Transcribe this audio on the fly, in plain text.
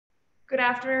Good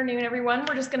afternoon, everyone.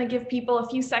 We're just going to give people a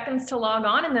few seconds to log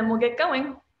on and then we'll get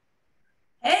going.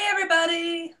 Hey,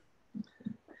 everybody.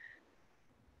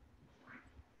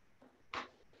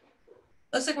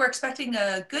 Looks like we're expecting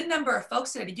a good number of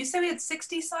folks today. Did you say we had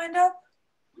 60 signed up?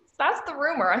 That's the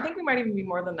rumor. I think we might even be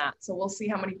more than that. So we'll see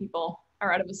how many people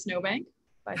are out of a snowbank.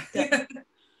 But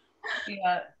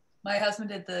Yeah, my husband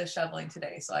did the shoveling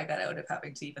today, so I got out of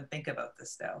having to even think about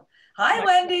this now. Hi,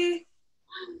 Wendy.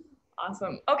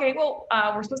 Awesome. Okay, well,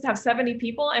 we're supposed to have 70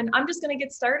 people, and I'm just going to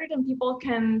get started and people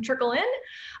can trickle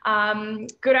in.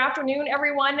 Good afternoon,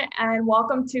 everyone, and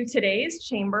welcome to today's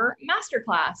Chamber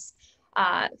Masterclass.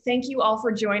 Thank you all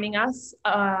for joining us.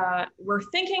 We're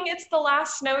thinking it's the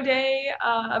last snow day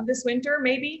of this winter,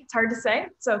 maybe. It's hard to say.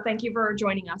 So thank you for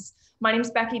joining us. My name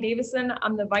is Becky Davison.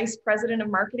 I'm the Vice President of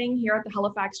Marketing here at the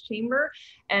Halifax Chamber,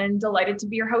 and delighted to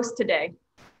be your host today.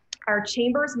 Our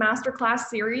Chamber's Masterclass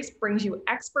series brings you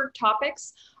expert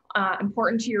topics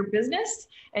important to your business.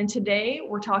 And today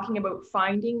we're talking about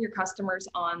finding your customers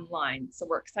online. So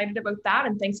we're excited about that,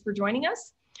 and thanks for joining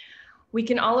us. We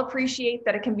can all appreciate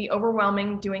that it can be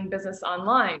overwhelming doing business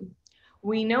online.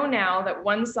 We know now that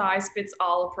one size fits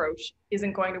all approach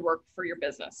isn't going to work for your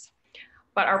business.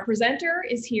 But our presenter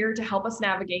is here to help us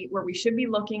navigate where we should be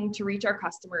looking to reach our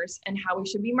customers and how we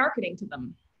should be marketing to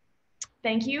them.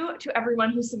 Thank you to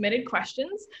everyone who submitted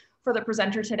questions for the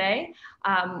presenter today.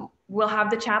 We'll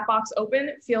have the chat box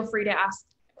open. Feel free to ask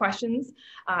questions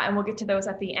and we'll get to those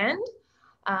at the end.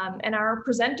 And our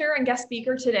presenter and guest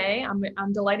speaker today,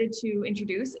 I'm delighted to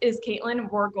introduce, is Katelyn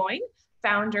Bourgoin,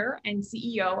 founder and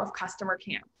CEO of Customer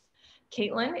Camp.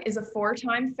 Katelyn is a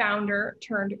 4-time founder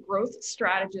turned growth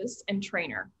strategist and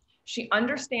trainer. She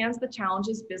understands the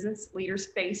challenges business leaders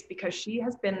face because she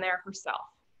has been there herself.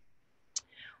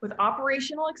 With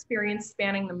operational experience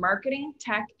spanning the marketing,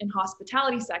 tech, and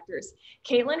hospitality sectors,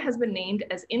 Katelyn has been named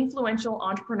as influential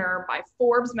entrepreneur by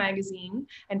Forbes magazine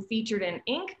and featured in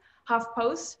Inc.,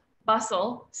 HuffPost,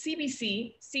 Bustle,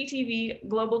 CBC, CTV,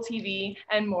 Global TV,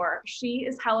 and more. She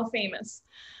is hella famous.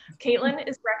 Katelyn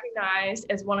is recognized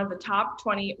as one of the top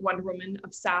 20 Wonder Women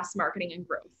of SaaS marketing and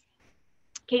growth.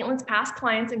 Katelyn's past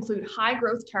clients include high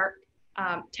growth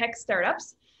tech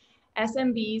startups,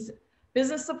 SMBs,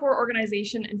 business support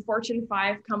organization, and Fortune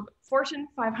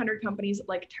 500 companies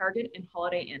like Target and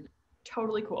Holiday Inn.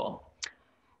 Totally cool.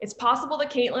 It's possible that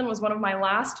Katelyn was one of my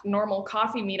last normal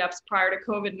coffee meetups prior to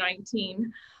COVID-19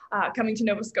 coming to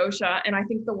Nova Scotia, and I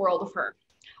think the world of her.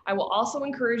 I will also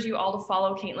encourage you all to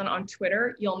follow Katelyn on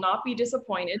Twitter. You'll not be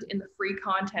disappointed in the free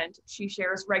content she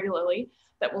shares regularly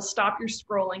that will stop your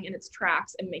scrolling in its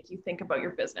tracks and make you think about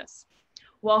your business.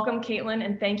 Welcome, Katelyn,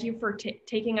 and thank you for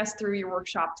taking us through your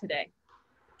workshop today.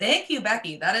 Thank you,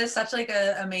 Becky. That is such like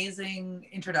an amazing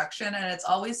introduction, and it's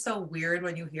always so weird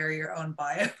when you hear your own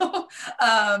bio.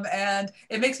 And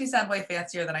it makes me sound way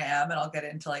fancier than I am, and I'll get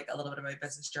into like a little bit of my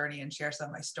business journey and share some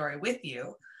of my story with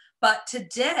you. But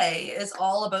today is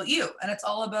all about you, and it's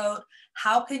all about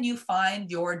how can you find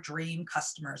your dream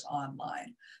customers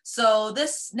online. So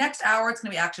this next hour, it's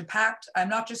going to be action-packed. I'm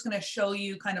not just going to show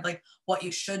you kind of like what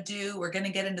you should do. We're going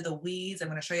to get into the weeds. I'm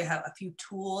going to show you how a few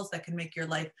tools that can make your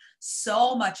life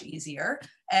so much easier.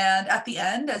 And at the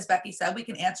end, as Becky said, we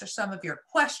can answer some of your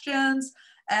questions.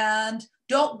 And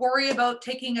don't worry about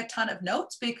taking a ton of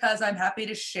notes because I'm happy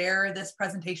to share this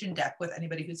presentation deck with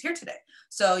anybody who's here today.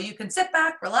 So you can sit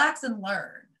back, relax, and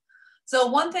learn. So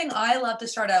one thing I love to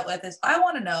start out with is I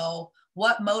want to know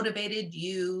what motivated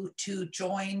you to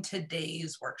join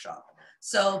today's workshop.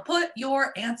 So put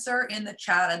your answer in the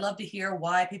chat. I'd love to hear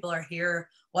why people are here,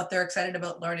 what they're excited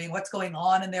about learning, what's going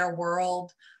on in their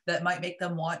world that might make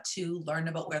them want to learn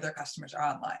about where their customers are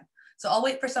online. So I'll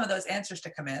wait for some of those answers to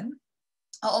come in.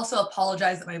 I'll also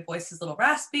apologize that my voice is a little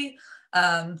raspy.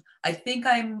 I think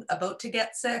I'm about to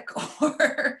get sick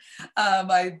or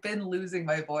I've been losing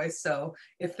my voice. So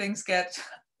if things get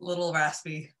a little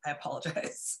raspy, I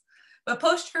apologize. But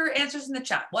post your answers in the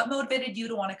chat. What motivated you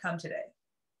to want to come today?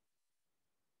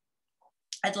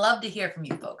 I'd love to hear from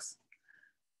you folks.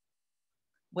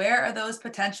 Where are those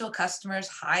potential customers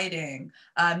hiding?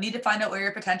 Need to find out where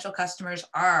your potential customers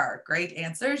are. Great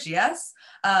answers, yes.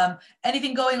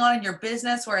 Anything going on in your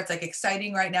business where it's like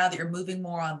exciting right now that you're moving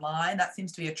more online? That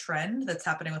seems to be a trend that's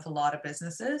happening with a lot of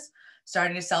businesses.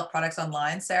 Starting to sell products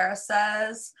online, Sarah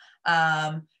says.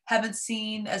 Haven't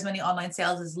seen as many online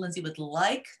sales as Lindsay would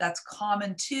like. That's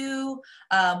common too.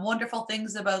 Wonderful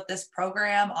things about this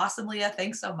program. Awesome, Leah,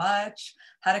 thanks so much.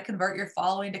 How to convert your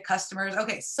following to customers.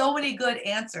 Okay, so many good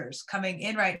answers coming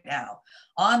in right now.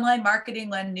 Online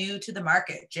marketing when new to the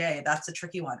market. Jay, that's a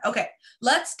tricky one. Okay,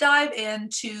 let's dive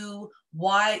into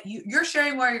you're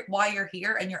sharing why you're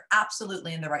here, and you're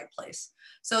absolutely in the right place.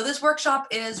 So this workshop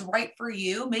is right for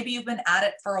you. Maybe you've been at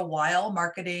it for a while,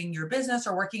 marketing your business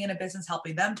or working in a business,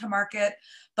 helping them to market,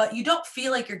 but you don't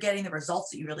feel like you're getting the results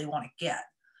that you really want to get.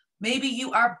 Maybe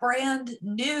you are brand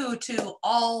new to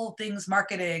all things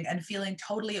marketing and feeling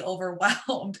totally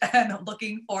overwhelmed and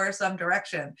looking for some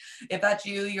direction. If that's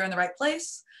you, you're in the right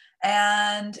place.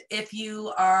 And if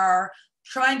you are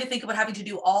trying to think about having to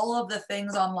do all of the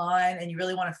things online and you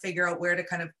really want to figure out where to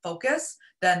kind of focus,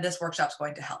 then this workshop's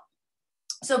going to help.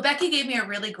 So Becky gave me a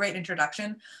really great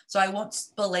introduction, so I won't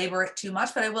belabor it too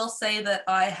much, but I will say that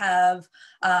I have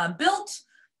built,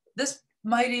 this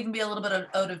might even be a little bit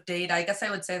out of date. I guess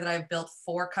I would say that I've built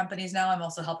 4 companies now. I'm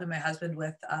also helping my husband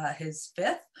with his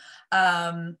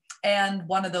 5th. And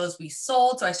one of those we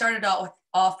sold. So I started out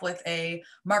off with a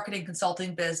marketing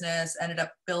consulting business, ended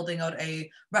up building out a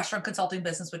restaurant consulting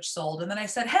business, which sold. And then I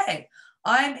said, hey,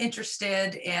 I'm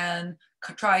interested in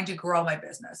trying to grow my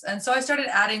business. And so I started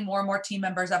adding more and more team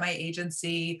members at my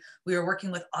agency. We were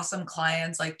working with awesome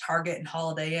clients like Target and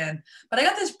Holiday Inn. But I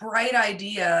got this bright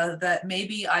idea that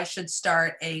maybe I should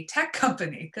start a tech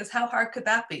company, because how hard could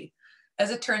that be? As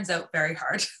it turns out, very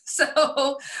hard.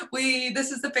 So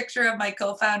this is the picture of my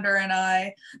co-founder and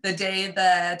I, the day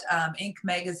that Inc.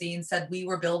 magazine said we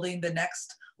were building the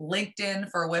next LinkedIn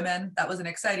for women. That was an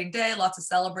exciting day, lots of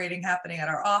celebrating happening at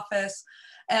our office.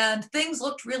 And things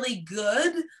looked really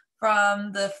good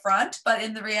from the front, but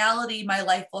in the reality, my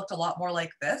life looked a lot more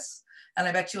like this. And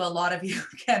I bet you a lot of you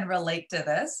can relate to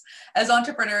this. As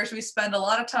entrepreneurs, we spend a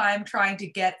lot of time trying to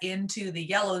get into the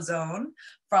yellow zone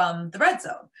from the red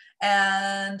zone.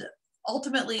 And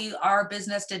ultimately, our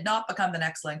business did not become the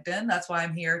next LinkedIn. That's why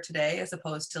I'm here today, as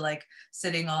opposed to like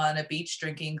sitting on a beach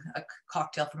drinking a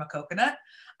cocktail from a coconut.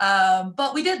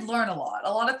 But we did learn a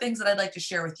lot of things that I'd like to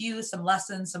share with you, some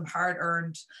lessons, some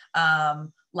hard-earned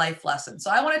life lessons.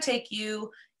 So I want to take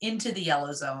you into the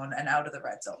yellow zone and out of the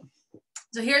red zone.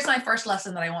 So here's my first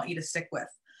lesson that I want you to stick with.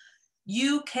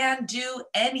 You can do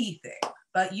anything,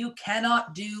 but you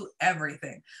cannot do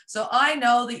everything. So I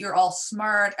know that you're all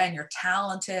smart and you're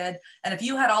talented. And if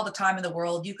you had all the time in the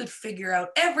world, you could figure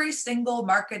out every single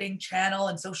marketing channel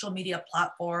and social media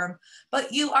platform,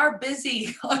 but you are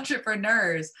busy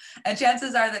entrepreneurs. And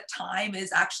chances are that time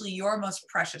is actually your most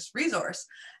precious resource.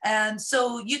 And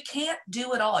so you can't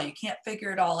do it all. You can't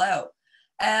figure it all out.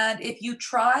 And if you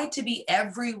try to be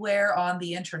everywhere on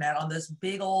the internet, on this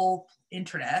big old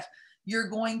internet, you're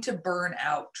going to burn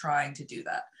out trying to do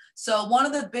that. So one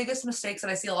of the biggest mistakes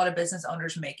that I see a lot of business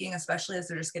owners making, especially as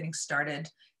they're just getting started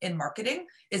in marketing,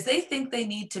 is they think they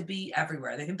need to be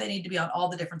everywhere. They think they need to be on all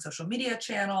the different social media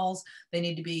channels. They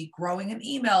need to be growing an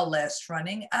email list,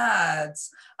 running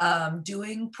ads,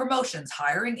 doing promotions,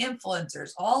 hiring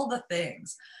influencers, all the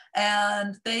things.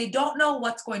 And they don't know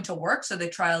what's going to work, so they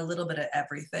try a little bit of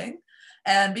everything.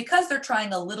 And because they're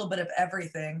trying a little bit of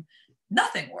everything,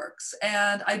 nothing works.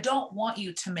 And I don't want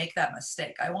you to make that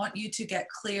mistake. I want you to get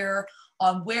clear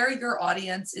on where your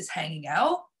audience is hanging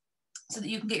out so that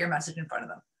you can get your message in front of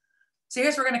them. So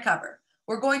here's what we're going to cover.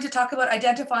 We're going to talk about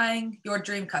identifying your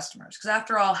dream customers, because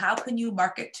after all, how can you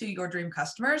market to your dream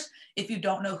customers if you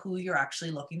don't know who you're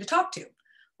actually looking to talk to?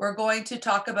 We're going to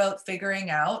talk about figuring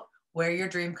out where your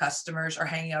dream customers are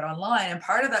hanging out online. And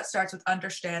part of that starts with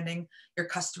understanding your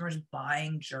customer's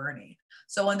buying journey.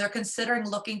 So when they're considering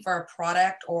looking for a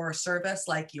product or service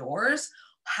like yours,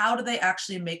 how do they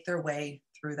actually make their way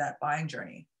through that buying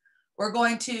journey? We're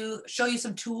going to show you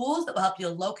some tools that will help you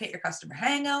locate your customer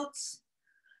hangouts.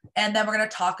 And then we're going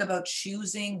to talk about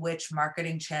choosing which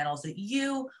marketing channels that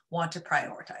you want to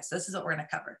prioritize. This is what we're going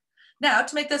to cover. Now,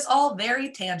 to make this all very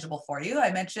tangible for you,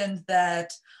 I mentioned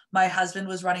that my husband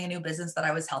was running a new business that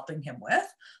I was helping him with.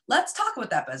 Let's talk about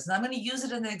that business. I'm going to use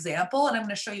it as an example, and I'm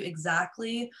going to show you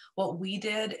exactly what we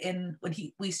did when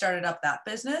we started up that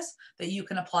business that you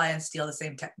can apply and steal the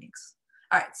same techniques.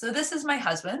 All right, so this is my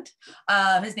husband.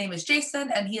 His name is Jason,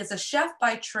 and he is a chef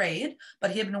by trade, but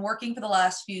he had been working for the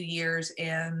last few years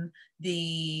in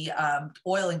the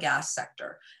oil and gas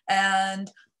sector. And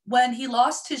when he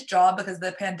lost his job because of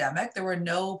the pandemic, there were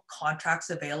no contracts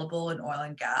available in oil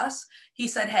and gas. He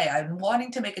said, hey, I've been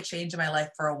wanting to make a change in my life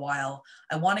for a while.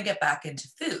 I want to get back into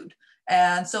food.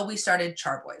 And so we started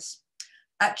Charboys.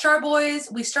 At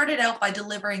Charboys, we started out by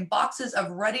delivering boxes of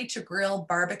ready-to-grill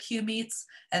barbecue meats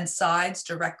and sides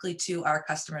directly to our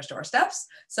customers' doorsteps.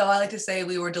 So I like to say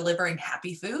we were delivering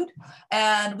happy food.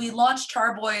 And we launched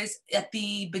Charboys at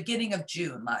the beginning of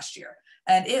June last year.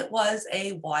 And it was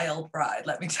a wild ride,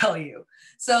 let me tell you.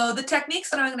 So the techniques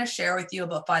that I'm going to share with you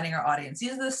about finding our audience,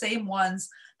 these are the same ones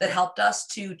that helped us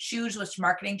to choose which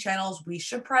marketing channels we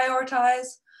should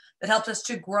prioritize. It helped us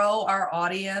to grow our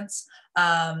audience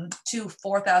to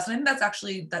 4,000. I think that's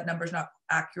actually, that number's not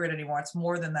accurate anymore. It's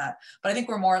more than that. But I think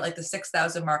we're more at like the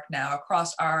 6,000 mark now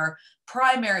across our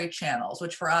primary channels,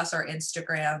 which for us are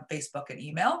Instagram, Facebook, and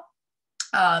email.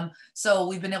 So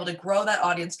we've been able to grow that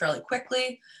audience fairly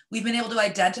quickly. We've been able to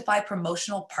identify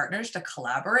promotional partners to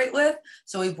collaborate with.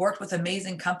 So we've worked with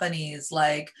amazing companies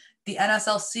like the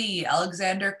NSLC,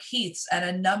 Alexander Keith's, and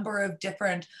a number of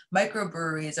different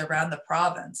microbreweries around the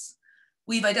province.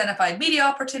 We've identified media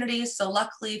opportunities. So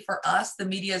luckily for us, the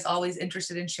media is always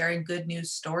interested in sharing good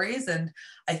news stories. And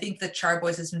I think that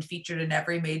Charboys has been featured in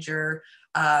every major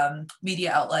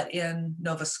media outlet in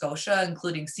Nova Scotia,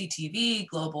 including CTV,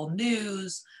 Global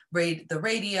News, the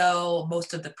radio,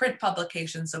 most of the print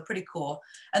publications. So pretty cool.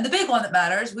 And the big one that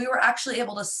matters, we were actually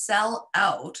able to sell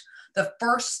out the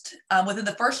first, within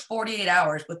the first 48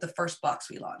 hours with the first box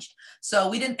we launched. So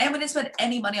we didn't spend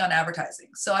any money on advertising.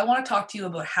 So I want to talk to you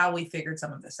about how we figured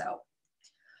some of this out.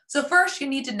 So first, you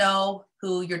need to know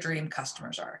who your dream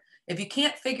customers are. If you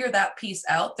can't figure that piece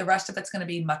out, the rest of it's going to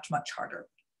be much, much harder.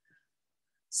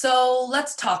 So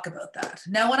let's talk about that.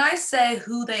 Now, when I say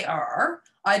who they are,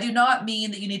 I do not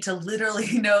mean that you need to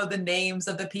literally know the names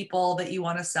of the people that you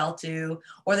want to sell to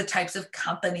or the types of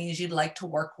companies you'd like to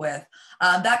work with.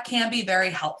 That can be very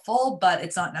helpful, but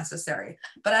it's not necessary.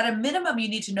 But at a minimum, you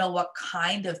need to know what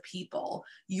kind of people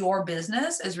your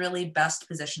business is really best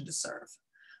positioned to serve.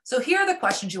 So here are the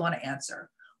questions you want to answer.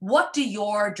 What do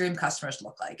your dream customers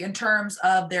look like in terms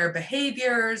of their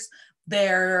behaviors,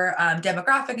 their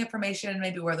demographic information,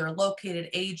 maybe where they're located,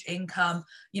 age, income,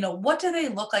 what do they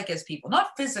look like as people?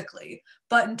 Not physically,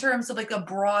 but in terms of like a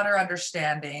broader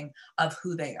understanding of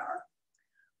who they are.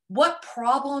 What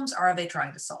problems are they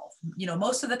trying to solve?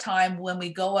 Most of the time when we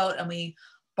go out and we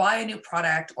buy a new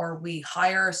product or we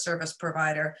hire a service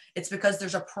provider, it's because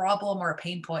there's a problem or a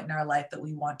pain point in our life that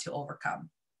we want to overcome.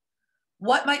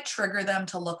 What might trigger them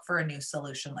to look for a new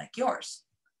solution like yours?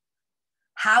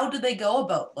 How do they go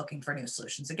about looking for new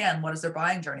solutions? Again, what is their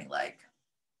buying journey like?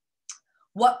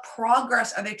 What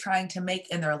progress are they trying to make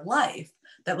in their life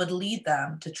that would lead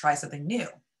them to try something new?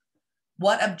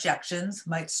 What objections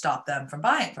might stop them from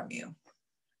buying from you?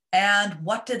 And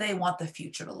what do they want the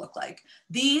future to look like?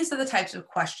 These are the types of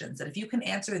questions that if you can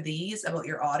answer these about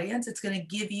your audience, it's going to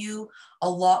give you a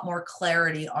lot more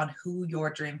clarity on who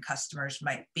your dream customers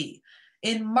might be.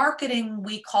 In marketing,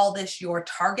 we call this your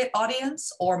target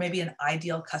audience or maybe an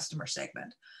ideal customer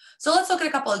segment. So let's look at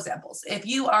a couple examples. If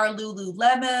you are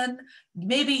Lululemon,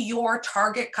 maybe your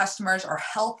target customers are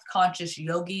health-conscious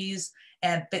yogis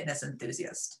and fitness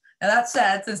enthusiasts. Now that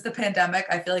said, since the pandemic,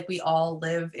 I feel like we all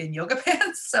live in yoga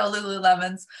pants. So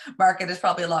Lululemon's market is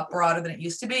probably a lot broader than it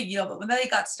used to be, but when they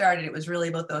got started, it was really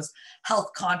about those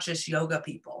health-conscious yoga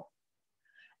people.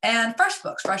 And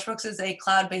FreshBooks. FreshBooks is a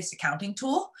cloud-based accounting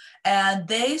tool, and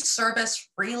they service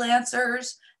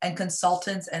freelancers and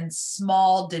consultants and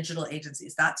small digital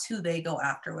agencies. That's who they go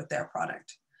after with their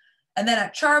product. And then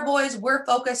at Charboys, we're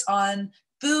focused on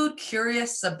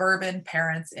food-curious suburban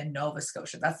parents in Nova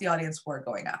Scotia. That's the audience we're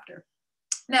going after.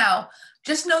 Now,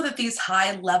 just know that these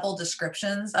high-level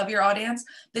descriptions of your audience,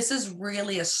 this is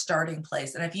really a starting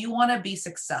place. And if you want to be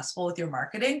successful with your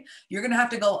marketing, you're going to have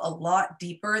to go a lot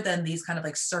deeper than these kind of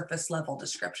like surface-level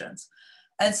descriptions.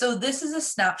 And so this is a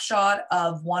snapshot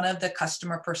of one of the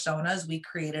customer personas we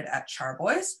created at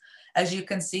Charboys. As you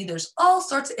can see, there's all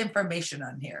sorts of information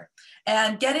on here.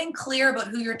 And getting clear about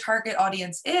who your target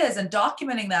audience is and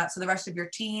documenting that so the rest of your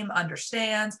team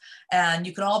understands and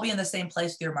you can all be in the same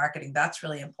place with your marketing, that's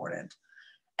really important.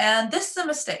 And this is a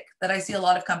mistake that I see a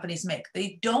lot of companies make.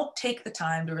 They don't take the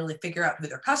time to really figure out who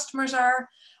their customers are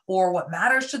or what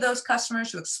matters to those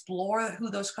customers, to explore who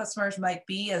those customers might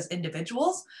be as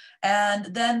individuals.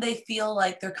 And then they feel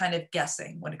like they're kind of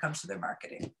guessing when it comes to their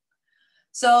marketing.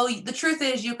 So the truth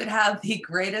is you could have the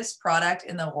greatest product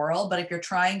in the world, but if you're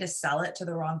trying to sell it to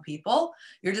the wrong people,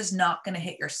 you're just not going to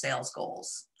hit your sales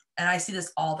goals. And I see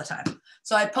this all the time.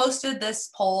 So I posted this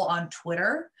poll on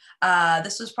Twitter.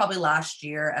 This was probably last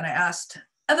year. And I asked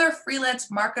other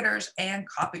freelance marketers and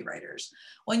copywriters,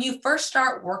 when you first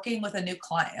start working with a new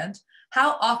client,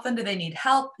 how often do they need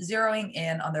help zeroing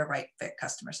in on their right fit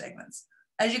customer segments?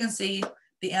 As you can see,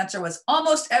 the answer was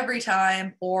almost every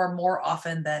time or more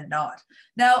often than not.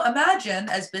 Now imagine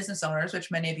as business owners,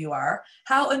 which many of you are,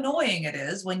 how annoying it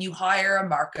is when you hire a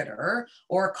marketer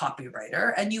or a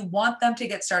copywriter and you want them to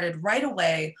get started right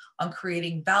away on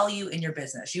creating value in your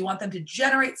business. You want them to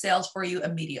generate sales for you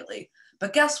immediately.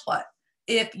 But guess what?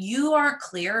 if you aren't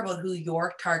clear about who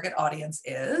your target audience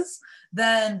is,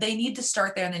 then they need to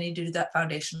start there and they need to do that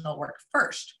foundational work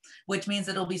first, which means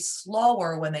it'll be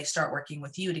slower when they start working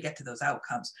with you to get to those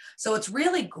outcomes. So it's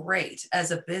really great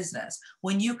as a business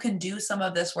when you can do some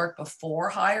of this work before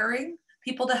hiring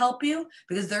people to help you,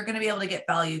 because they're going to be able to get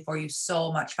value for you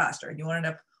so much faster and you won't end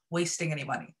up wasting any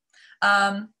money.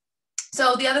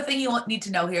 So the other thing you need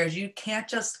to know here is you can't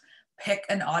just pick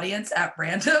an audience at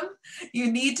random.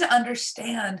 You need to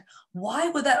understand, why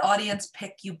would that audience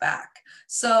pick you back?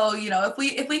 So, you know, if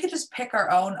we could just pick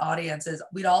our own audiences,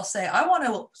 we'd all say, I want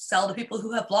to sell to people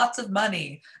who have lots of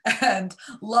money and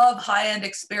love high-end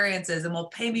experiences and will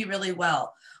pay me really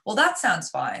well. Well, that sounds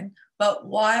fine, but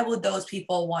why would those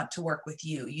people want to work with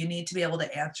you? You need to be able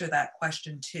to answer that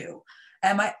question too.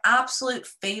 And my absolute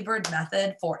favorite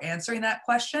method for answering that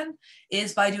question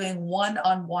is by doing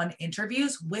one-on-one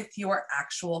interviews with your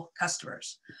actual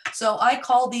customers. So I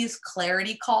call these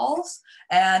clarity calls,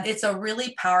 and it's a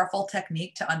really powerful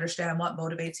technique to understand what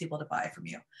motivates people to buy from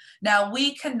you. Now,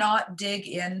 we cannot dig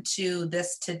into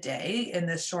this today in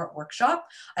this short workshop.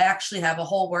 I actually have a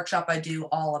whole workshop I do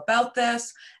all about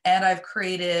this, and I've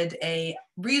created a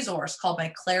resource called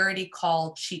my Clarity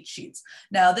Call Cheat Sheets.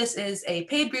 Now, this is a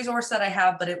paid resource that I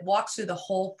have, but it walks through the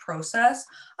whole process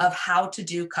of how to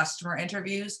do customer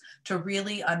interviews to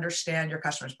really understand your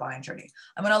customer's buying journey.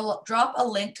 I'm going to drop a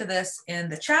link to this in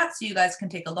the chat so you guys can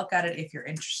take a look at it if you're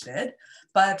interested.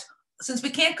 But since we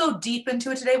can't go deep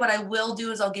into it today, what I will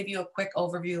do is I'll give you a quick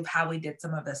overview of how we did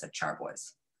some of this at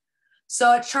Charboys.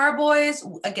 So at Charboys,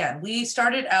 again, we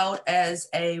started out as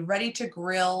a ready to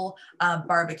grill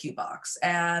barbecue box.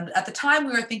 And at the time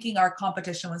we were thinking our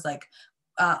competition was like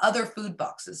other food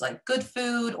boxes like Good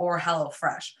Food or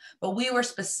HelloFresh, but we were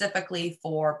specifically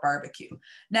for barbecue.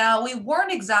 Now, we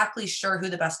weren't exactly sure who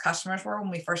the best customers were when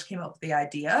we first came up with the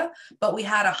idea, but we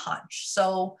had a hunch.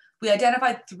 So we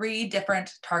identified 3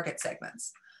 different target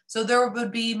segments. So there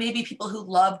would be maybe people who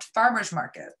loved farmers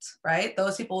markets, right?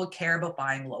 Those people would care about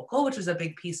buying local, which was a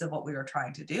big piece of what we were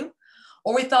trying to do.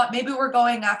 Or we thought maybe we're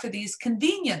going after these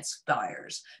convenience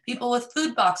buyers, people with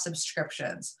food box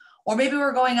subscriptions, or maybe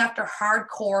we're going after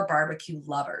hardcore barbecue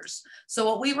lovers. So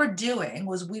what we were doing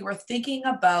was we were thinking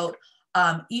about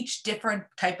each different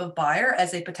type of buyer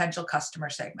as a potential customer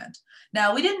segment.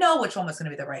 Now, we didn't know which one was going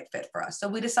to be the right fit for us. So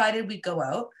we decided we'd go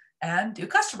out and do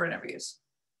customer interviews.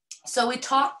 So we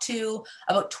talked to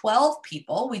about 12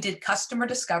 people. We did customer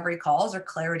discovery calls, or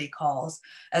clarity calls,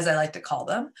 as I like to call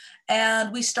them.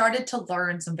 And we started to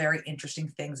learn some very interesting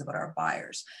things about our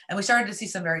buyers. And we started to see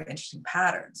some very interesting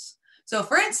patterns. So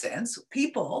for instance,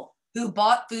 people who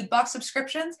bought food box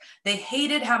subscriptions, they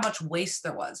hated how much waste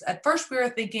there was. At first we were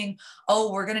thinking,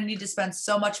 oh, we're gonna need to spend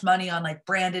so much money on like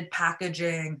branded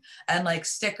packaging and like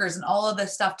stickers and all of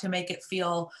this stuff to make it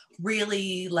feel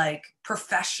really like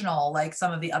professional, like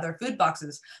some of the other food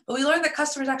boxes. But we learned that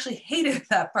customers actually hated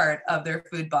that part of their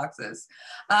food boxes.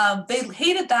 They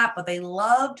hated that, but they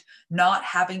loved not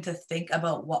having to think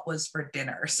about what was for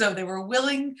dinner. So they were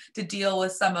willing to deal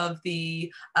with some of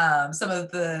the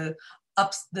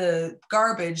ups the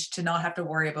garbage to not have to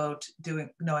worry about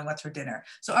knowing what's for dinner.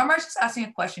 So Amar's just asking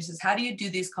a question. He says, how do you do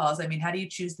these calls? I mean, how do you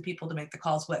choose the people to make the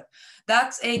calls with?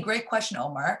 That's a great question,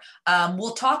 Omar.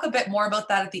 We'll talk a bit more about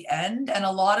that at the end. And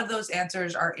a lot of those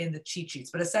answers are in the cheat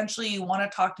sheets, but essentially you want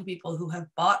to talk to people who have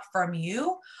bought from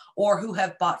you or who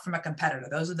have bought from a competitor.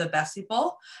 Those are the best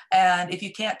people. And if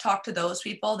you can't talk to those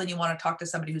people, then you want to talk to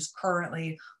somebody who's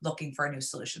currently looking for a new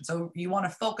solution. So you want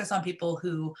to focus on people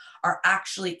who are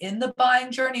actually in the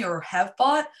buying journey or have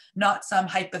bought, not some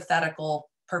hypothetical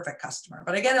perfect customer.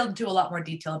 But I get into a lot more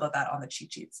detail about that on the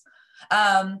cheat sheets.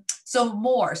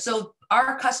 So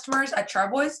our customers at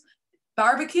Charboys,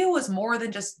 barbecue was more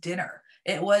than just dinner.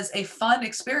 It was a fun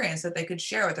experience that they could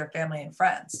share with their family and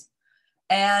friends.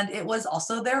 And it was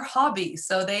also their hobby.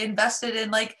 So they invested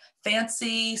in like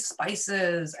fancy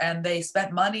spices and they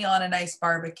spent money on a nice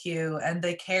barbecue and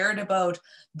they cared about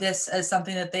this as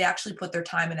something that they actually put their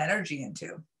time and energy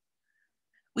into.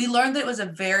 We learned that it was a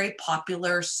very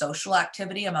popular social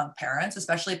activity among parents,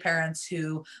 especially parents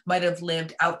who might have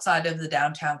lived outside of the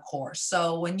downtown core.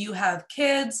 So when you have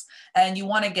kids and you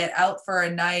want to get out for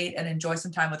a night and enjoy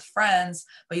some time with friends,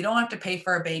 but you don't have to pay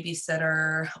for a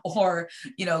babysitter or,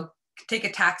 take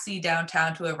a taxi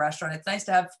downtown to a restaurant, it's nice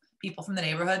to have people from the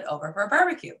neighborhood over for a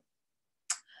barbecue.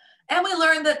 And we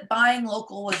learned that buying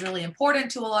local was really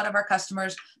important to a lot of our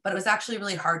customers, but it was actually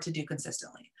really hard to do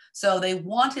consistently. So they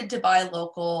wanted to buy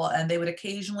local, and they would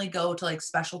occasionally go to like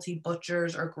specialty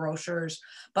butchers or grocers,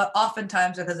 but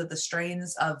oftentimes because of the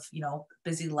strains of, you know,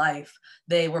 busy life,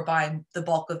 they were buying the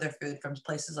bulk of their food from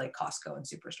places like Costco and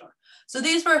Superstore. So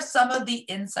these were some of the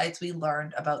insights we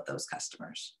learned about those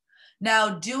customers.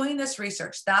 Now, doing this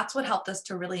research, that's what helped us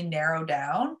to really narrow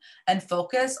down and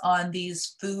focus on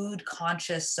these food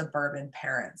conscious suburban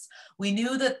parents. We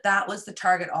knew that that was the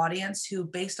target audience who,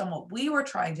 based on what we were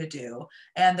trying to do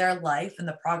and their life and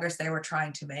the progress they were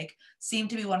trying to make, seemed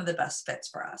to be one of the best fits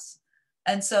for us.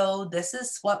 And so this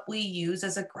is what we use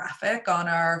as a graphic on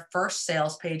our first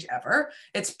sales page ever.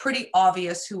 It's pretty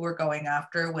obvious who we're going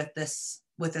after with this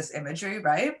imagery,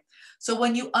 right? So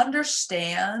when you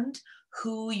understand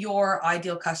who your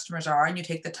ideal customers are and you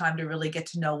take the time to really get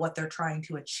to know what they're trying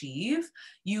to achieve,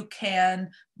 you can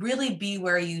really be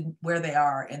where they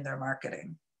are in their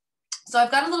marketing. So I've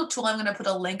got a little tool. I'm going to put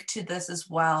a link to this as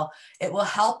well. It will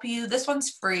help you. This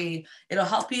one's free. It'll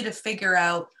help you to figure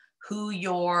out who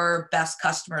your best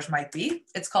customers might be.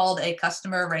 It's called a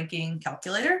customer ranking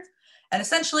calculator. And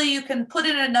essentially you can put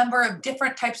in a number of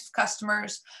different types of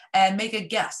customers and make a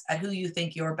guess at who you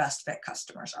think your best fit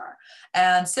customers are.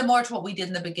 And similar to what we did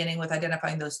in the beginning with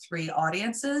identifying those 3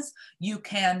 audiences, you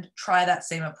can try that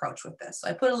same approach with this. So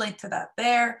I put a link to that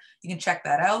there. You can check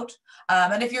that out.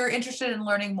 And if you're interested in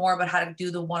learning more about how to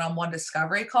do the one-on-one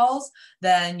discovery calls,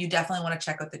 then you definitely want to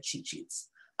check out the cheat sheets.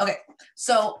 Okay,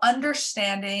 so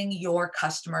understanding your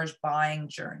customer's buying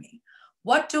journey.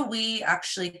 What do we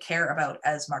actually care about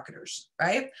as marketers,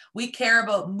 right? We care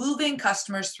about moving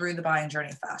customers through the buying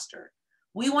journey faster.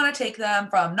 We want to take them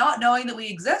from not knowing that we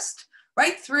exist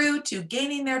right through to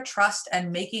gaining their trust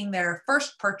and making their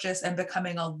first purchase and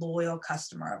becoming a loyal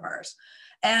customer of ours.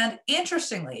 And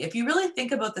interestingly, if you really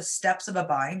think about the steps of a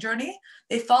buying journey,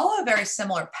 they follow a very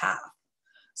similar path.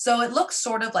 So it looks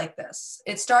sort of like this.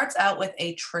 It starts out with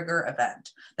a trigger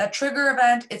event. That trigger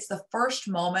event, it's the first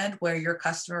moment where your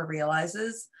customer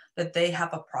realizes that they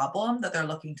have a problem that they're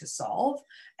looking to solve,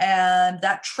 and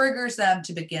that triggers them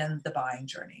to begin the buying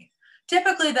journey.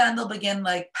 Typically then they'll begin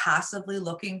like passively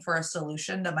looking for a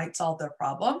solution that might solve their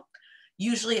problem.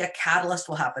 Usually a catalyst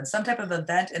will happen, some type of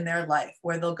event in their life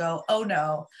where they'll go, oh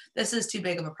no, this is too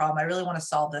big of a problem. I really want to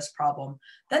solve this problem.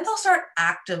 Then they'll start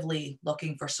actively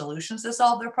looking for solutions to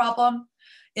solve their problem.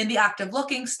 In the active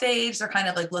looking stage, they're kind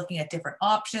of like looking at different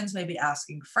options, maybe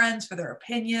asking friends for their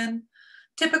opinion.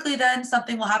 Typically then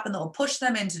something will happen that will push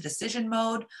them into decision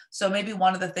mode. So maybe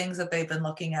one of the things that they've been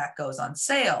looking at goes on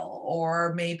sale,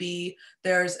 or maybe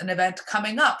there's an event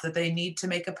coming up that they need to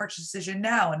make a purchase decision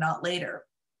now and not later.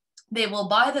 They will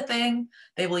buy the thing,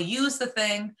 they will use the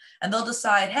thing, and they'll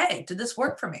decide, hey, did this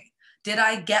work for me? Did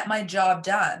I get my job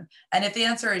done? And if the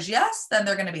answer is yes, then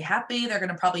they're going to be happy. They're going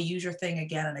to probably use your thing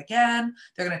again and again.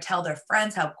 They're going to tell their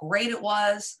friends how great it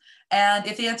was. And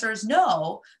if the answer is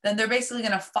no, then they're basically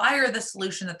going to fire the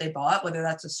solution that they bought, whether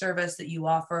that's a service that you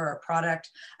offer or a product,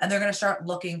 and they're going to start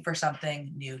looking for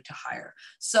something new to hire.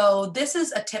 So this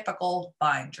is a typical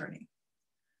buying journey.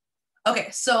 Okay,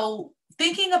 so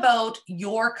thinking about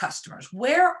your customers,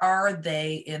 where are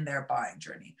they in their buying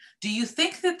journey? Do you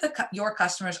think that your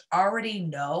customers already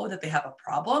know that they have a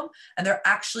problem and they're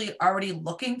actually already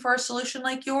looking for a solution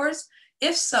like yours?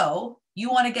 If so,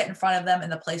 you want to get in front of them in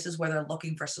the places where they're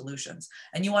looking for solutions,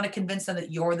 and you want to convince them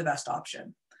that you're the best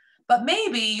option. But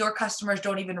maybe your customers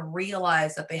don't even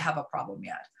realize that they have a problem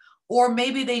yet. Or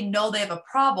maybe they know they have a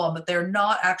problem, but they're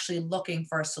not actually looking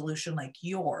for a solution like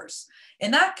yours.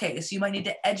 In that case, you might need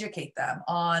to educate them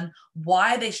on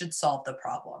why they should solve the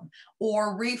problem,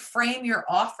 or reframe your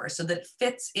offer so that it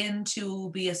fits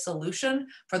into be a solution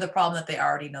for the problem that they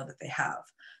already know that they have.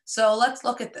 So let's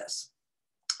look at this.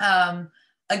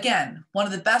 Again, one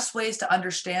of the best ways to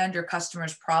understand your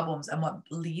customers' problems and what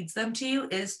leads them to you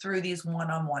is through these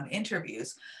one-on-one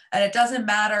interviews. And it doesn't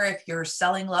matter if you're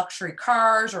selling luxury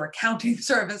cars or accounting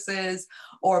services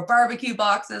or barbecue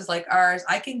boxes like ours.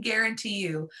 I can guarantee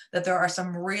you that there are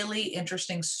some really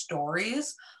interesting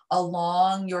stories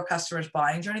along your customer's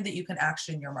buying journey that you can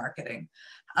action in your marketing.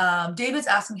 David's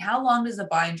asking, how long does the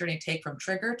buying journey take from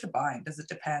trigger to buying? Does it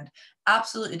depend?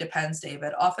 Absolutely depends,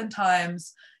 David.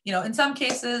 Oftentimes, in some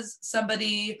cases,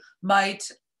 somebody might,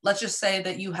 let's just say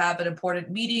that you have an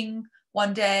important meeting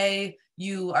one day,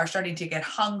 you are starting to get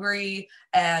hungry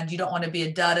and you don't want to be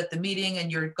a dud at the meeting,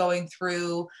 and you're going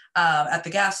through at the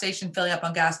gas station, filling up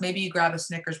on gas. Maybe you grab a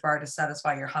Snickers bar to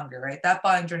satisfy your hunger, right? That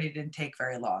buying journey didn't take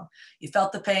very long. You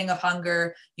felt the pang of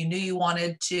hunger. You knew you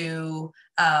wanted to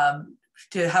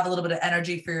have a little bit of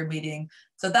energy for your meeting.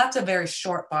 So that's a very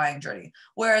short buying journey.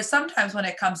 Whereas sometimes when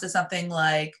it comes to something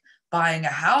like buying a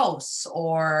house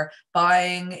or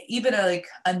buying even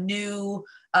a new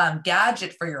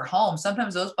gadget for your home.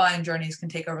 Sometimes those buying journeys can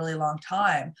take a really long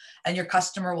time, and your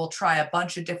customer will try a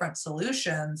bunch of different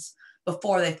solutions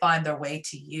before they find their way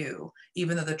to you,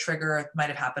 even though the trigger might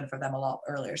have happened for them a lot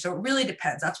earlier. So it really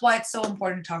depends. That's why it's so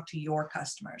important to talk to your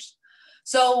customers.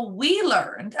 So we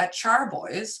learned at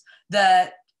Charboys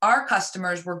that our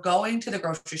customers were going to the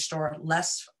grocery store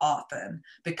less often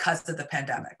because of the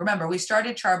pandemic. Remember, we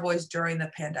started Charboys during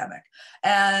the pandemic.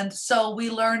 And so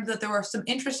we learned that there were some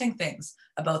interesting things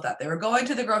about that. They were going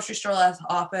to the grocery store less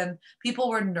often. People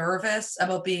were nervous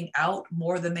about being out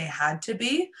more than they had to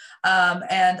be.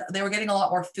 And they were getting a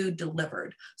lot more food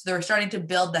delivered. So they were starting to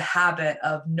build the habit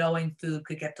of knowing food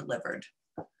could get delivered.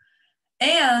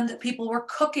 And people were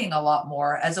cooking a lot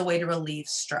more as a way to relieve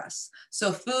stress.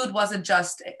 So food wasn't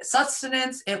just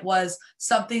sustenance, it was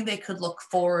something they could look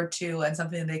forward to and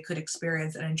something they could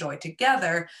experience and enjoy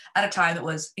together at a time that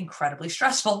was incredibly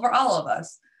stressful for all of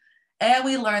us. And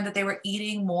we learned that they were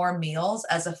eating more meals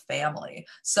as a family.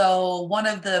 So one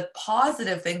of the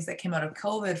positive things that came out of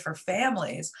COVID for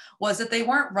families was that they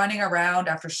weren't running around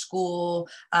after school,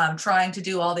 trying to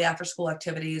do all the after school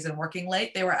activities and working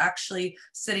late. They were actually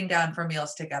sitting down for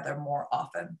meals together more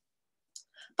often.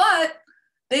 But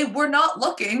they were not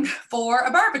looking for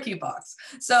a barbecue box.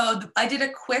 So I did a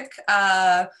quick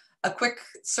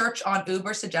search on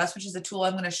Uber Suggest, which is a tool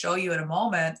I'm going to show you in a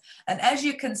moment. And as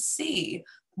you can see,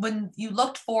 when you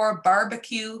looked for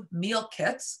barbecue meal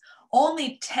kits,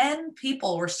 only 10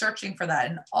 people were searching for that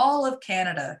in all of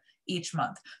Canada each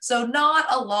month. So not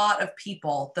a lot of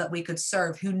people that we could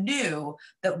serve who knew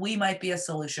that we might be a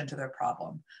solution to their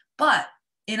problem. But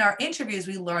in our interviews,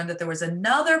 we learned that there was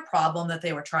another problem that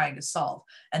they were trying to solve.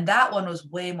 And that one was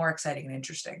way more exciting and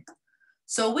interesting.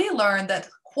 So we learned that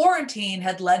quarantine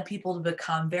had led people to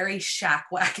become very shack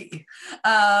wacky.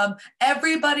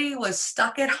 Everybody was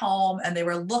stuck at home and they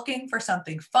were looking for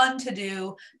something fun to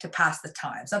do to pass the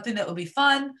time, something that would be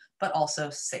fun, but also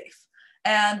safe.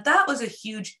 And that was a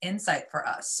huge insight for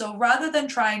us. So rather than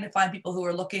trying to find people who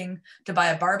are looking to buy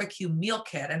a barbecue meal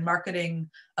kit and marketing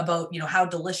about, how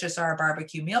delicious our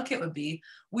barbecue meal kit would be,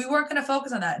 we weren't going to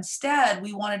focus on that. Instead,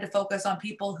 we wanted to focus on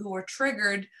people who were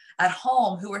triggered at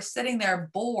home, who were sitting there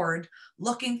bored,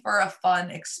 looking for a fun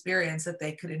experience that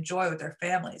they could enjoy with their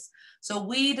families. So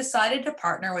we decided to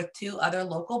partner with 2 other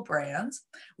local brands.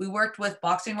 We worked with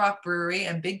Boxing Rock Brewery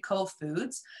and Big Cove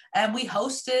Foods, and we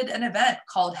hosted an event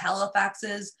called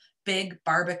Halifax's Big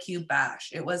Barbecue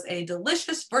Bash. It was a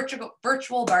delicious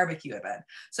virtual barbecue event.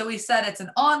 So we said it's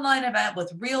an online event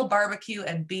with real barbecue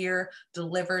and beer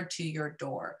delivered to your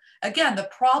door. Again, the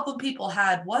problem people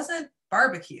had wasn't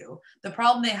barbecue. The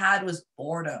problem they had was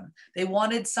boredom. They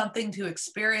wanted something to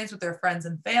experience with their friends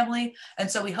and family. And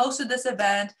so we hosted this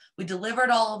event. We delivered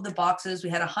all of the boxes. We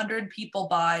had 100 people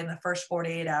buy in the first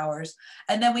 48 hours.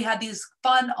 And then we had these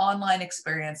fun online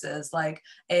experiences like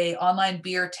a online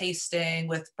beer tasting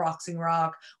with Boxing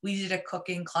Rock. We did a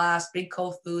cooking class. Big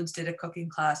Cove Foods did a cooking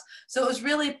class. So it was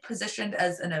really positioned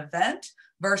as an event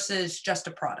versus just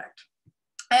a product.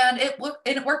 And it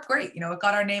worked great. It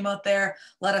got our name out there,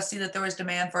 let us see that there was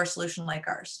demand for a solution like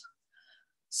ours.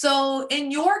 So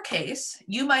in your case,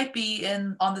 you might be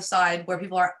on the side where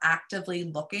people are actively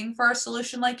looking for a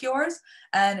solution like yours.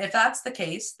 And if that's the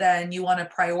case, then you want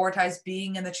to prioritize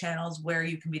being in the channels where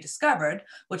you can be discovered,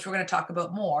 which we're going to talk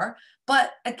about more.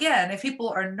 But again, if people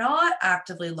are not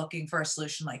actively looking for a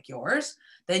solution like yours,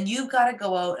 then you've got to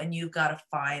go out and you've got to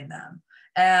find them.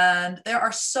 And there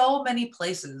are so many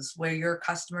places where your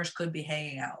customers could be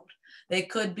hanging out. They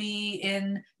could be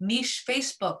in niche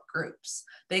Facebook groups.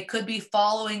 They could be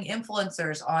following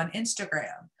influencers on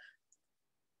Instagram.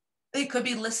 They could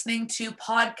be listening to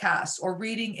podcasts or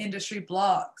reading industry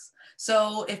blogs.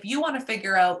 So if you want to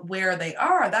figure out where they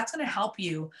are, that's going to help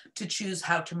you to choose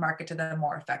how to market to them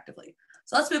more effectively.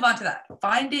 So let's move on to that.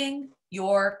 Finding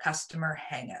your customer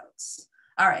hangouts.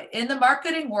 All right, in the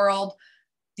marketing world,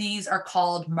 these are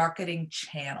called marketing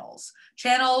channels.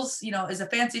 Channels, is a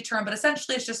fancy term, but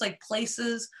essentially it's just like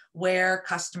places where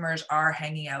customers are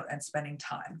hanging out and spending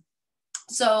time.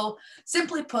 So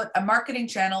simply put, a marketing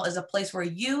channel is a place where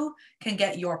you can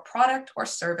get your product or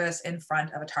service in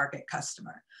front of a target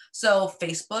customer. So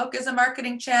Facebook is a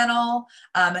marketing channel.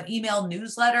 An email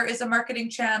newsletter is a marketing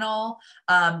channel.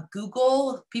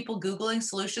 Google, people Googling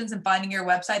solutions and finding your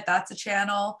website, that's a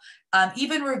channel.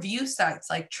 Even review sites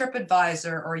like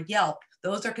TripAdvisor or Yelp,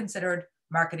 those are considered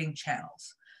marketing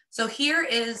channels. So here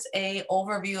is an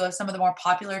overview of some of the more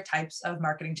popular types of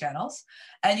marketing channels.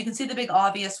 And you can see the big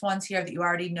obvious ones here that you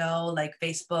already know, like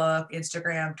Facebook,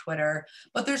 Instagram, Twitter,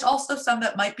 but there's also some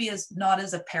that might be not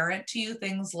as apparent to you,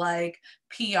 things like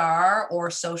PR or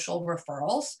social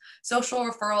referrals. Social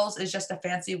referrals is just a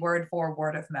fancy word for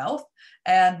word of mouth.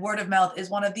 And word of mouth is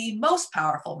one of the most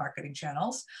powerful marketing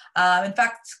channels. In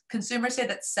fact, consumers say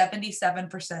that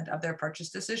 77% of their purchase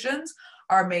decisions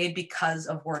are made because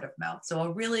of word of mouth. So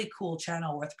a really cool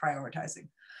channel worth prioritizing.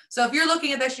 So if you're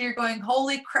looking at this and you're going,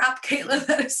 holy crap, Katelyn,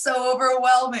 that is so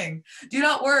overwhelming. Do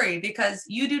not worry, because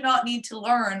you do not need to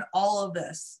learn all of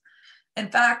this. In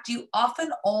fact, you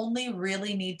often only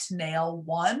really need to nail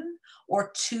 1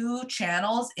 or 2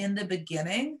 channels in the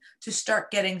beginning to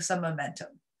start getting some momentum.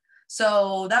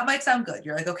 So that might sound good.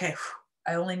 You're like, okay,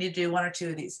 I only need to do 1 or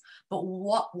 2 of these, but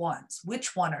what ones?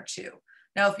 Which 1 or 2?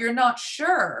 Now, if you're not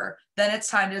sure, then it's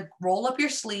time to roll up your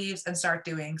sleeves and start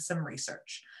doing some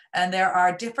research. And there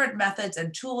are different methods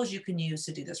and tools you can use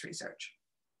to do this research.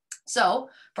 So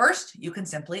first, you can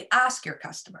simply ask your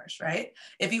customers, right?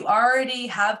 If you already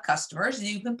have customers,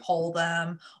 you can poll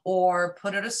them or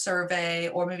put out a survey,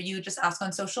 or maybe you just ask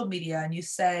on social media and you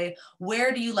say,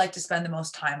 where do you like to spend the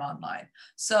most time online?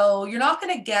 So you're not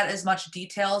going to get as much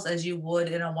details as you would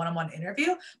in a one-on-one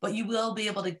interview, but you will be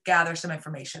able to gather some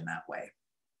information that way.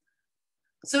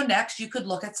 So next, you could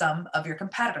look at some of your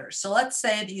competitors. So let's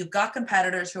say that you've got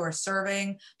competitors who are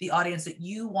serving the audience that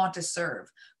you want to serve.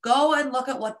 Go and look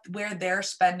at where they're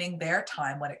spending their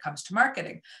time when it comes to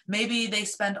marketing. Maybe they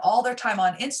spend all their time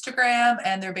on Instagram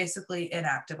and they're basically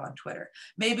inactive on Twitter.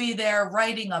 Maybe they're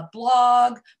writing a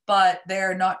blog, but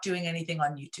they're not doing anything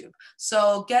on YouTube.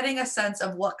 So getting a sense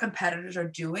of what competitors are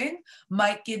doing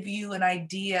might give you an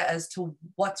idea as to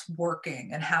what's working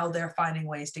and how they're finding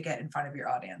ways to get in front of your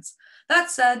audience.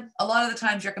 That said, a lot of the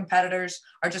times your competitors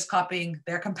are just copying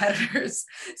their competitors.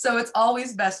 So it's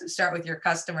always best to start with your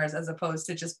customers as opposed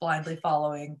to just blindly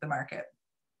following the market.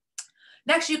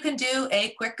 Next, you can do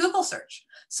a quick Google search.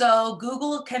 So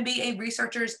Google can be a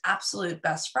researcher's absolute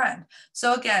best friend.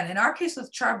 So again, in our case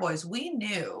with Charboys, we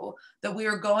knew that we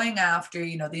were going after,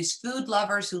 these food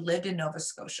lovers who lived in Nova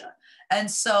Scotia. And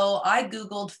so I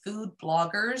Googled food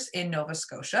bloggers in Nova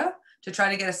Scotia to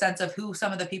try to get a sense of who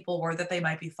some of the people were that they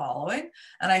might be following.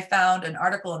 And I found an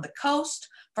article in the Coast.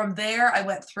 From there, I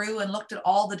went through and looked at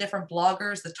all the different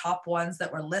bloggers, the top ones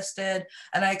that were listed,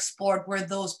 and I explored where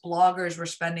those bloggers were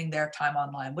spending their time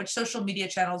online. Which social media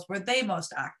channels were they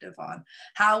most active on?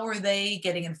 How were they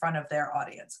getting in front of their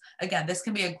audience? Again, this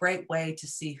can be a great way to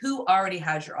see who already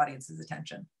has your audience's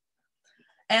attention.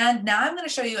 And now I'm going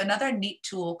to show you another neat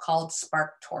tool called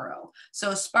SparkToro.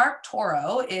 So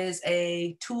SparkToro is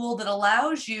a tool that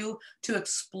allows you to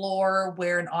explore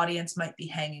where an audience might be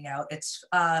hanging out. It's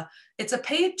a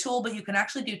paid tool, but you can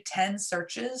actually do 10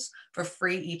 searches for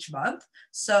free each month.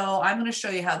 So I'm going to show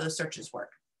you how those searches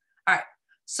work. All right.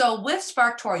 So with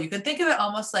SparkToro, you can think of it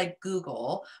almost like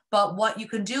Google, but what you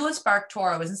can do with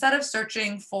SparkToro is instead of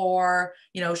searching for,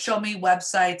 show me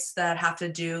websites that have to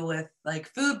do with like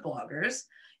food bloggers,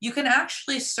 you can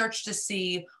actually search to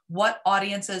see what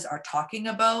audiences are talking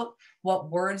about,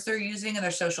 what words they're using in their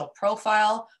social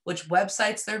profile, which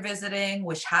websites they're visiting,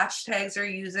 which hashtags they're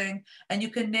using, and you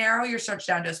can narrow your search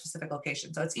down to a specific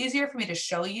location. So it's easier for me to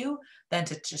show you than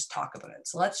to just talk about it.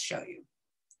 So let's show you.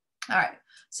 All right,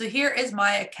 so here is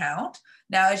my account.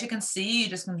 Now, as you can see, you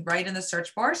just can write in the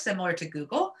search bar, similar to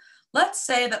Google. Let's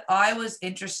say that I was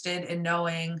interested in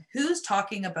knowing who's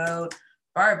talking about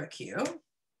barbecue,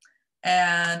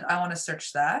 and I want to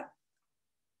search that.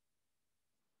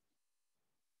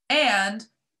 And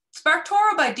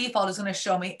SparkToro by default is going to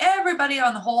show me everybody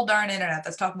on the whole darn internet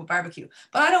that's talking about barbecue.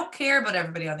 But I don't care about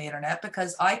everybody on the internet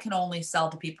because I can only sell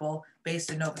to people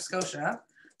based in Nova Scotia.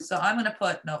 So I'm going to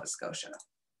put Nova Scotia.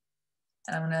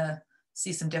 And I'm going to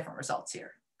see some different results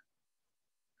here.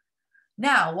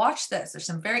 Now, watch this. There's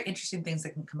some very interesting things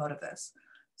that can come out of this.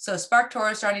 So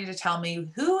SparkToro is starting to tell me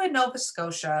who in Nova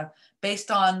Scotia, based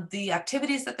on the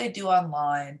activities that they do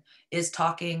online, is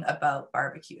talking about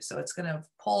barbecue. So it's going to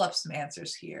pull up some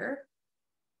answers here.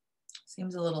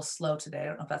 Seems a little slow today. I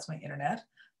don't know if that's my internet.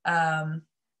 And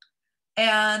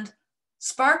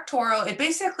SparkToro, it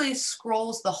basically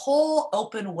scrolls the whole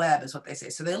open web is what they say.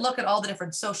 So they look at all the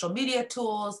different social media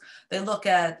tools. They look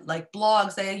at like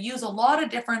blogs. They use a lot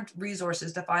of different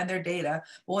resources to find their data.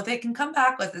 But what they can come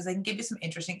back with is they can give you some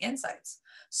interesting insights.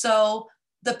 So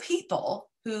the people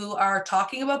who are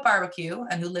talking about barbecue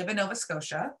and who live in Nova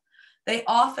Scotia, they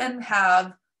often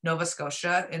have Nova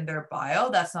Scotia in their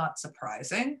bio. That's not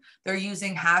surprising. They're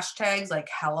using hashtags like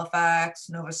Halifax,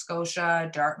 Nova Scotia,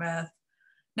 Dartmouth.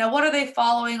 Now, what are they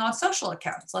following on social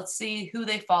accounts? Let's see who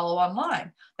they follow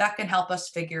online. That can help us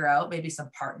figure out maybe some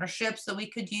partnerships that we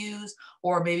could use,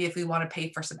 or maybe if we want to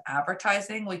pay for some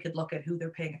advertising, we could look at who they're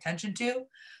paying attention to.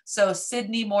 So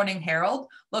Sydney Morning Herald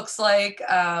looks like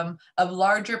a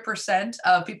larger percent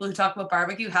of people who talk about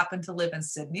barbecue happen to live in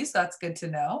Sydney, so that's good to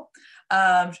know.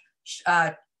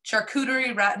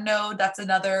 Charcuterie Ratinode, that's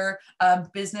another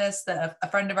business that a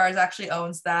friend of ours actually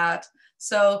owns that.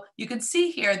 So you can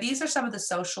see here, these are some of the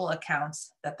social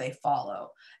accounts that they follow.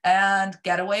 And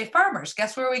Getaway Farmers,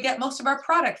 guess where we get most of our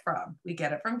product from? We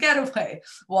get it from Getaway.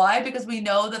 Why? Because we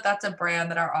know that that's a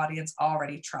brand that our audience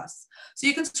already trusts. So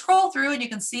you can scroll through and you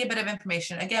can see a bit of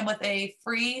information. Again, with a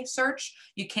free search,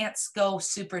 you can't go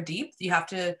super deep. You have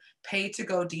to pay to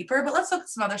go deeper, but let's look at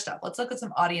some other stuff. Let's look at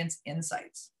some audience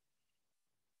insights.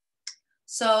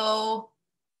 So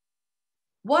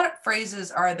what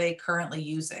phrases are they currently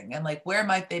using and like where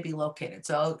might they be located?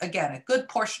 So again, a good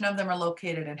portion of them are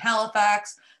located in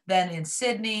Halifax, then in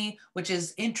Sydney, which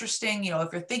is interesting. You know, if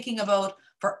you're thinking about,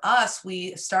 for us,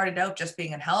 we started out just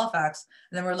being in Halifax,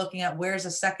 and then we're looking at where's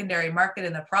a secondary market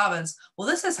in the province. Well,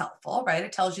 this is helpful, right?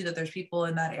 It tells you that there's people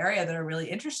in that area that are really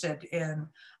interested in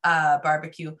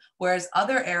barbecue, whereas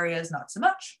other areas, not so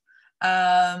much.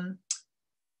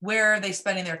 Where are they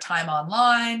spending their time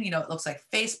online? You know, it looks like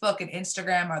Facebook and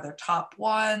Instagram are their top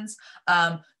ones.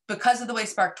 Because of the way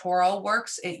SparkToro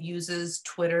works, it uses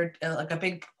Twitter, like a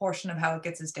big portion of how it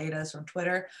gets its data is from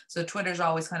Twitter. So Twitter's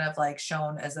always kind of like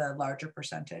shown as a larger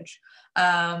percentage.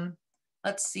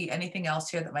 Let's see, anything else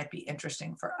here that might be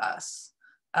interesting for us?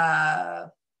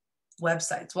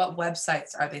 Websites, what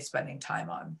websites are they spending time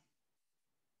on?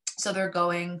 So they're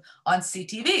going on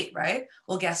CTV, right?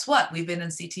 Well, guess what? We've been in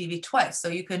CTV twice. So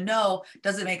you can know,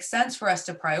 does it make sense for us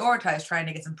to prioritize trying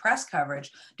to get some press coverage?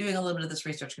 Doing a little bit of this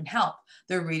research can help.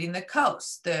 They're reading the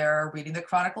Coast. They're reading the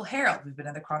Chronicle Herald. We've been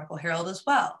in the Chronicle Herald as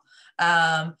well.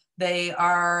 They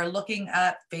are looking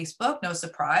at Facebook, no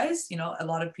surprise. You know, a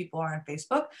lot of people are on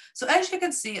Facebook. So as you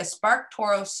can see, a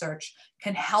SparkToro search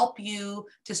can help you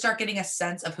to start getting a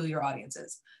sense of who your audience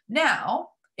is. Now,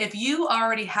 if you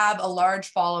already have a large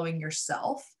following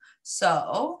yourself,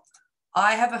 so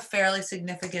I have a fairly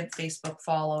significant Facebook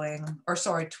following, or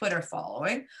sorry, Twitter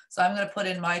following. So I'm going to put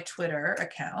in my Twitter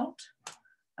account.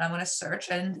 I'm going to search.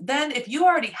 And then if you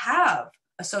already have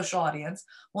a social audience,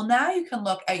 well, now you can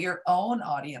look at your own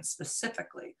audience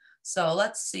specifically. So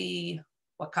let's see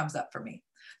what comes up for me.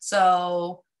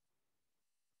 So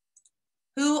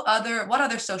what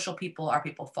other social people are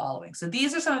people following? So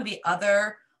these are some of the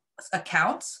other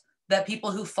accounts that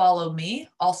people who follow me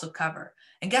also cover.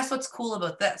 And guess what's cool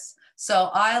about this?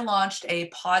 So I launched a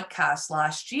podcast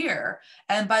last year,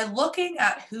 and by looking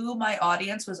at who my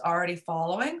audience was already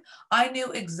following, I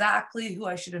knew exactly who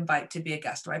I should invite to be a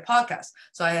guest on my podcast.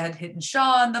 So I had Hidden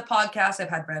Shaw on the podcast. I've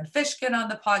had Brand Fishkin on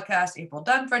the podcast. April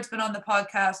Dunford's been on the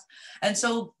podcast. And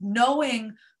so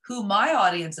knowing who my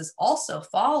audience is also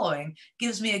following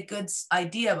gives me a good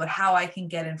idea about how I can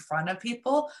get in front of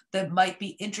people that might be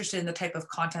interested in the type of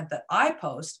content that I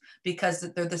post, because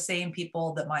they're the same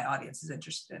people that my audience is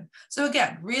interested in. So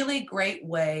again, really great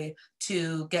way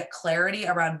to get clarity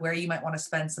around where you might want to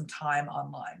spend some time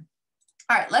online.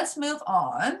 All right, let's move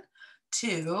on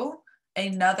to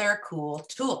another cool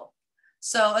tool.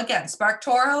 So again,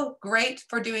 SparkToro, great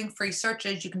for doing free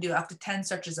searches. You can do up to 10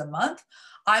 searches a month.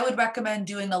 I would recommend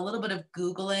doing a little bit of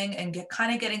Googling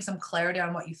and getting some clarity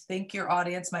on what you think your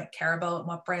audience might care about and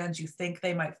what brands you think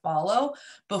they might follow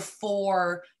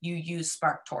before you use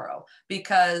SparkToro.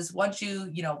 Because once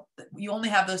you only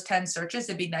have those 10 searches,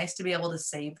 it'd be nice to be able to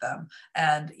save them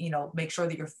and, make sure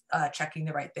that you're checking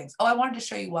the right things. Oh, I wanted to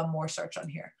show you one more search on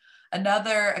here.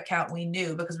 Another account we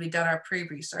knew because we'd done our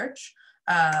pre-research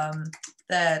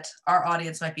that our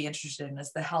audience might be interested in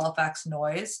is the Halifax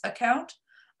Noise account.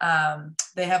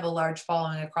 They have a large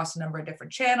following across a number of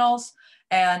different channels.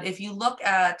 And if you look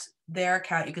at their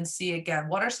account, you can see again,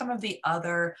 what are some of the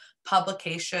other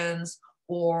publications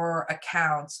or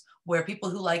accounts where people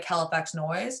who like Halifax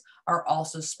Noise are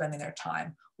also spending their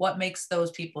time? What makes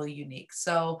those people unique?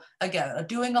 So again,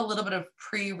 doing a little bit of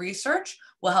pre-research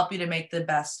will help you to make the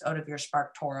best out of your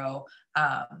SparkToro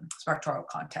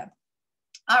content.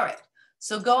 All right.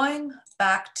 So going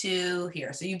back to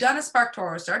here, so you've done a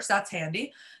SparkToro search, that's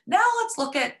handy. Now let's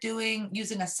look at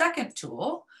using a second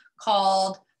tool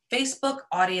called Facebook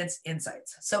Audience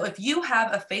Insights. So if you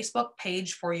have a Facebook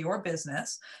page for your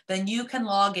business, then you can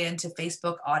log into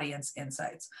Facebook Audience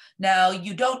Insights. Now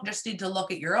you don't just need to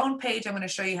look at your own page. I'm going to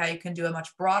show you how you can do a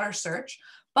much broader search,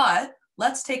 but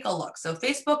let's take a look. So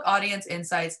Facebook Audience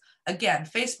Insights, Again,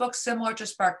 Facebook, similar to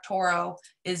SparkToro,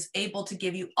 is able to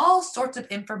give you all sorts of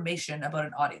information about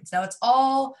an audience. Now, it's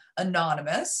all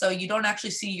anonymous, so you don't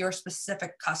actually see your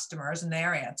specific customers and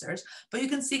their answers, but you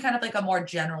can see kind of like a more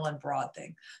general and broad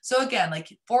thing. So again,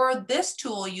 like for this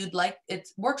tool, it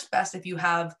works best if you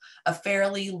have a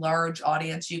fairly large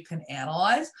audience you can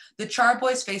analyze. The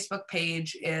Charboys Facebook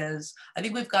page is, I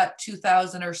think we've got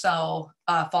 2,000 or so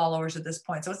followers at this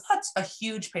point. So it's not a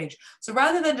huge page. So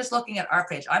rather than just looking at our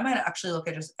page, I might actually look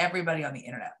at just everybody on the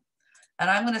internet. And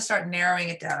I'm going to start narrowing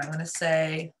it down. I'm going to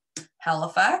say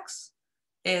Halifax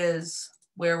is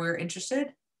where we're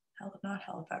interested. Not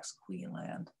Halifax,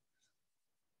 Queensland.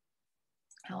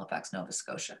 Halifax, Nova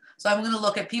Scotia. So I'm going to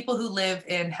look at people who live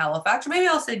in Halifax, or maybe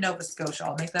I'll say Nova Scotia.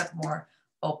 I'll make that more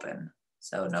open.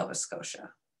 So Nova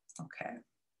Scotia. Okay.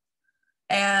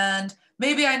 And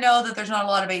maybe I know that there's not a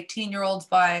lot of 18-year-olds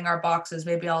buying our boxes.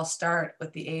 Maybe I'll start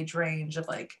with the age range of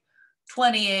like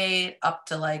 28 up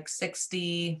to like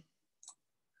 60.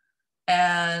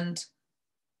 And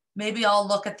maybe I'll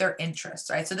look at their interests,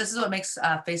 right? So this is what makes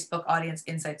Facebook Audience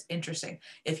Insights interesting.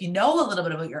 If you know a little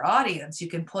bit about your audience, you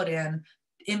can put in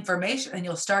information and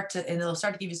it'll start to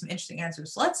give you some interesting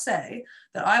answers. So let's say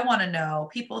that I want to know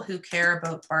people who care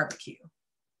about barbecue,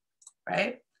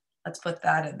 right? Let's put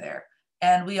that in there.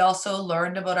 And we also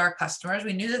learned about our customers.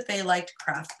 We knew that they liked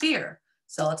craft beer.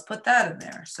 So let's put that in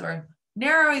there. So we're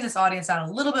narrowing this audience down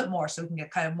a little bit more so we can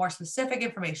get kind of more specific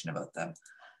information about them.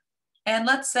 And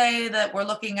let's say that we're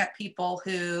looking at people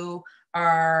who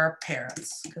are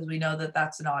parents, because we know that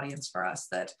that's an audience for us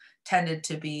that tended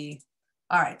to be.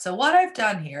 All right, so what I've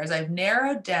done here is I've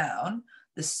narrowed down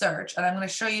the search, and I'm going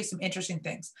to show you some interesting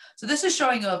things. So this is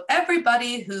showing you of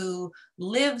everybody who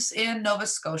lives in Nova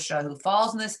Scotia, who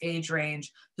falls in this age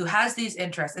range, who has these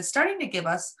interests. It's starting to give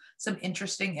us some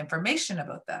interesting information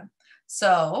about them.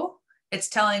 So it's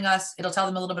telling us, it'll tell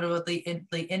them a little bit about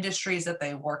the industries that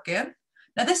they work in.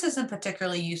 Now, this isn't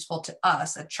particularly useful to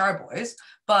us at Charboys,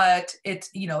 but it's,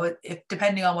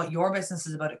 depending on what your business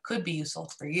is about, it could be useful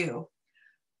for you.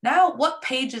 Now, what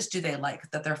pages do they like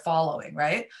that they're following,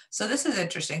 right? So this is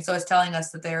interesting. So it's telling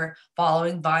us that they're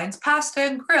following Vine's Pasta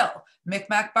and Grill,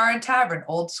 Micmac Bar and Tavern,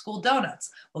 Old School Donuts.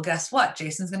 Well, guess what?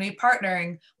 Jason's going to be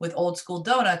partnering with Old School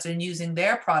Donuts and using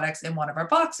their products in one of our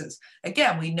boxes.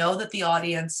 Again, we know that the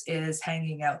audience is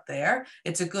hanging out there.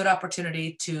 It's a good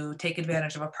opportunity to take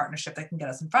advantage of a partnership that can get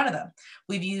us in front of them.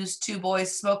 We've used Two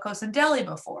Boys Smokehouse and Deli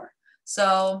before.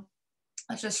 So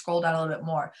let's just scroll down a little bit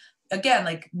more. Again,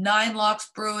 like Nine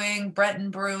Locks Brewing,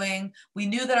 Breton Brewing. We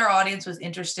knew that our audience was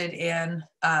interested in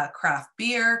craft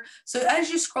beer. So as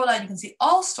you scroll down, you can see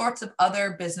all sorts of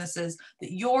other businesses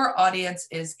that your audience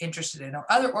is interested in, or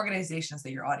other organizations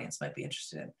that your audience might be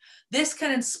interested in. This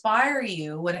can inspire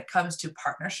you when it comes to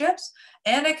partnerships,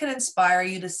 and it can inspire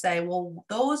you to say, well,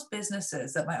 those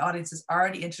businesses that my audience is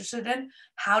already interested in,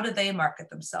 how do they market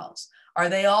themselves? Are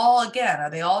they all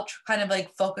kind of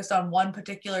like focused on one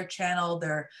particular channel?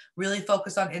 They're really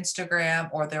focused on Instagram,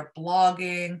 or they're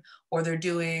blogging, or they're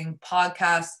doing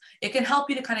podcasts. It can help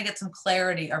you to kind of get some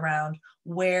clarity around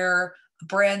where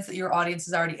brands that your audience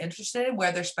is already interested in,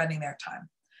 where they're spending their time.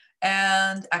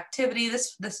 And activity,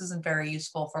 this isn't very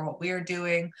useful for what we are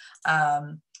doing,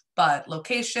 but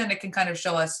location, it can kind of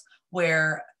show us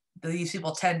where these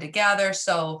people tend to gather.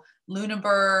 So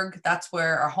Lunenburg, that's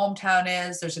where our hometown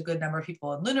is. There's a good number of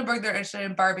people in Lunenburg that are interested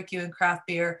in barbecue and craft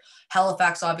beer.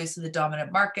 Halifax, obviously the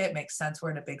dominant market, makes sense.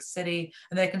 We're in a big city.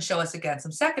 And they can show us, again,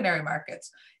 some secondary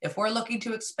markets. If we're looking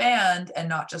to expand and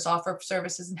not just offer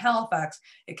services in Halifax,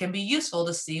 it can be useful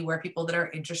to see where people that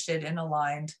are interested in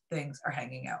aligned things are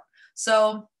hanging out.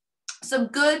 So some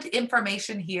good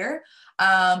information here.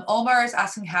 Omar is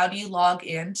asking, how do you log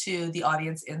into the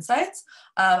Audience Insights?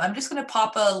 I'm just going to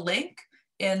pop a link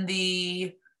in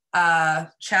the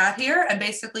chat here, and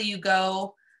basically you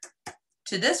go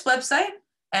to this website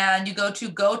and you go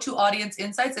to Audience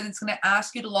Insights, and it's going to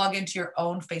ask you to log into your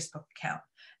own Facebook account,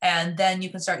 and then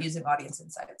you can start using Audience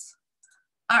Insights.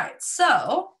 All right,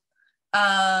 so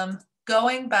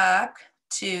going back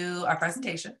to our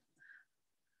presentation.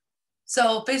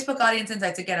 So Facebook Audience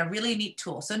Insights, again, a really neat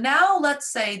tool. So now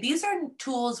let's say these are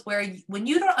tools where when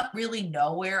you don't really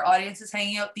know where your audience is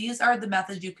hanging out, these are the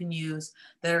methods you can use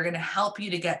that are going to help you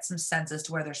to get some sense as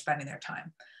to where they're spending their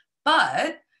time.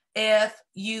 But if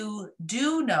you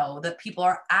do know that people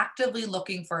are actively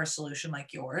looking for a solution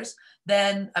like yours,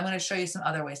 then I'm going to show you some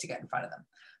other ways to get in front of them.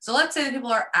 So let's say that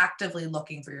people are actively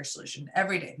looking for your solution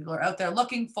every day. People are out there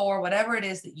looking for whatever it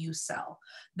is that you sell.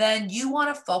 Then you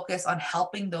want to focus on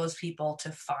helping those people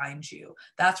to find you.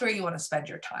 That's where you want to spend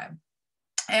your time.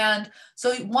 And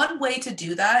so one way to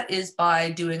do that is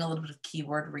by doing a little bit of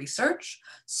keyword research.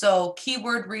 So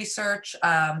keyword research,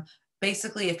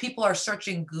 basically, if people are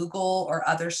searching Google or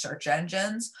other search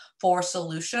engines for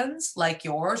solutions like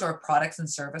yours or products and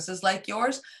services like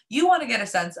yours, you want to get a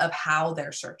sense of how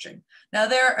they're searching. Now,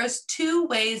 there is two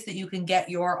ways that you can get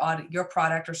your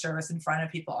product or service in front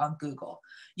of people on Google.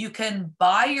 You can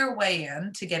buy your way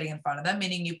in to getting in front of them,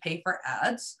 meaning you pay for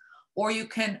ads, or you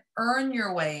can earn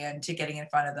your way into getting in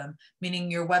front of them, meaning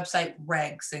your website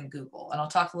ranks in Google. And I'll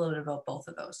talk a little bit about both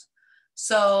of those.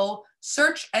 So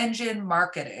search engine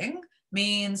marketing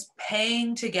means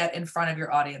paying to get in front of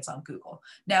your audience on Google.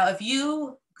 Now, if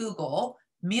you Google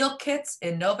meal kits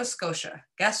in Nova Scotia,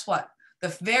 guess what? The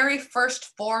very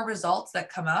first 4 results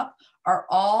that come up are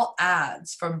all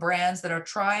ads from brands that are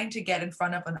trying to get in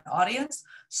front of an audience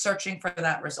searching for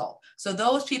that result. So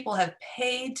those people have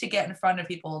paid to get in front of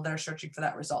people that are searching for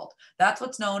that result. That's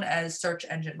what's known as search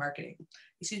engine marketing.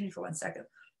 Excuse me for 1 second.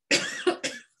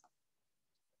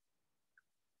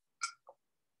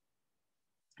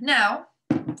 Now,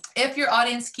 if your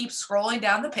audience keeps scrolling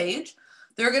down the page,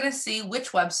 they're going to see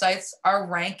which websites are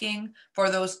ranking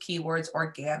for those keywords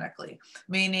organically,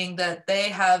 meaning that they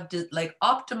have like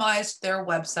optimized their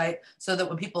website so that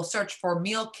when people search for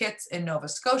meal kits in Nova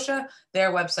Scotia,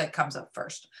 their website comes up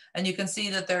first. And you can see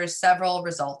that there's several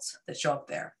results that show up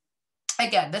there.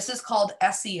 Again, this is called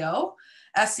SEO.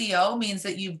 SEO means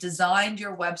that you've designed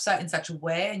your website in such a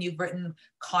way and you've written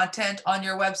content on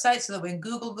your website so that when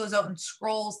Google goes out and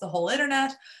scrolls the whole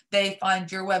internet, they find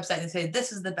your website and say,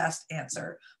 this is the best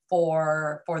answer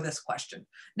for this question.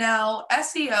 Now,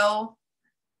 SEO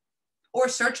or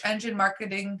search engine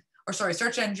marketing, or sorry,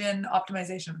 search engine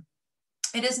optimization,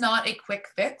 it is not a quick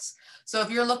fix. So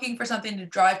if you're looking for something to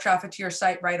drive traffic to your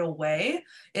site right away,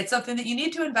 it's something that you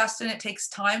need to invest in. It takes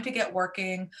time to get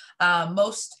working.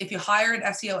 If you hire an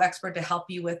SEO expert to help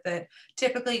you with it,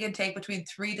 typically it can take between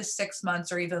 3 to 6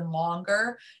 months or even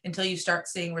longer until you start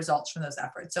seeing results from those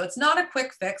efforts. So it's not a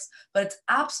quick fix, but it's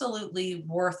absolutely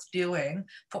worth doing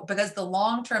because the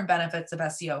long-term benefits of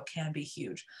SEO can be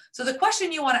huge. So the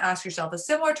question you want to ask yourself is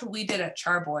similar to what we did at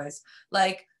Charboys,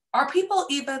 like, are people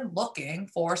even looking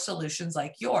for solutions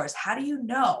like yours? How do you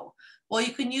know? Well,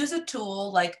 you can use a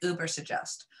tool like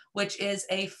Ubersuggest, which is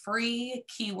a free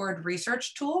keyword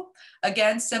research tool.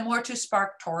 Again, similar to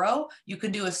SparkToro, you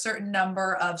can do a certain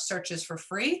number of searches for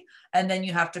free, and then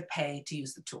you have to pay to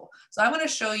use the tool. So I'm going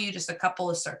to show you just a couple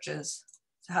of searches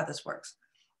to how this works.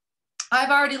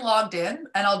 I've already logged in,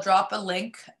 and I'll drop a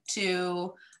link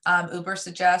to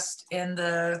Ubersuggest in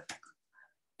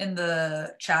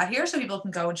the chat here so people can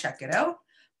go and check it out.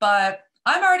 But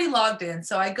I'm already logged in.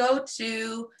 So I go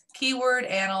to Keyword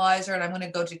Analyzer and I'm going to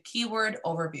go to Keyword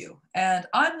Overview. And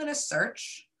I'm going to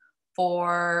search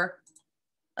for,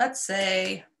 let's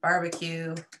say,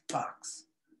 barbecue box.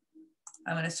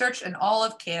 I'm going to search in all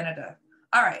of Canada.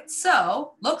 All right,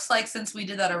 so looks like since we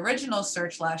did that original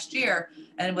search last year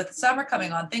and with summer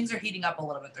coming on, things are heating up a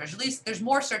little bit. There's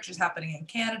more searches happening in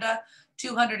Canada,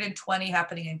 220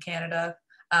 happening in Canada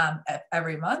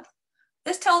every month.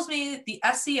 This tells me the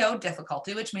SEO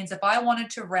difficulty, which means if I wanted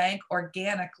to rank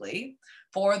organically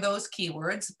for those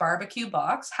keywords, barbecue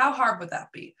box, how hard would that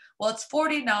be? Well, it's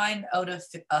 49 out of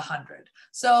 100.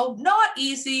 So not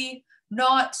easy,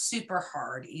 not super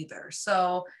hard either.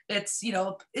 So it's,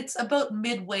 it's about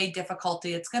midway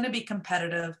difficulty. It's going to be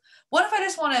competitive. What if I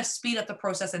just want to speed up the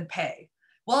process and pay?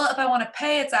 Well, if I want to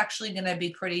pay, it's actually going to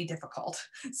be pretty difficult.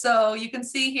 So you can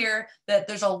see here that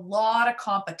there's a lot of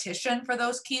competition for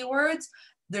those keywords.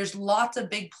 There's lots of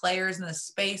big players in the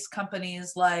space,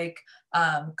 companies like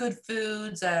Good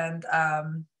Foods and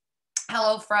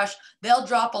HelloFresh. They'll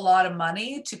drop a lot of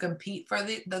money to compete for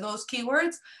those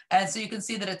keywords. And so you can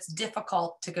see that it's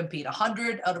difficult to compete.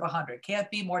 100 out of 100 can't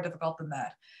be more difficult than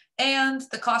that. And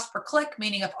the cost per click,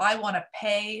 meaning if I want to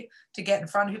pay to get in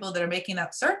front of people that are making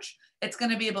that search, it's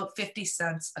going to be about 50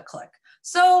 cents a click.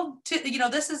 So,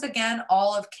 this is, again,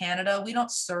 all of Canada. We don't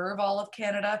serve all of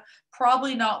Canada.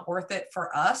 Probably not worth it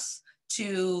for us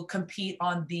to compete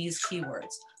on these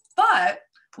keywords. But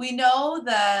we know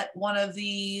that one of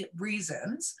the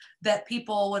reasons that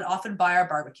people would often buy our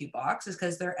barbecue box is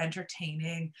because they're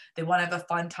entertaining. They want to have a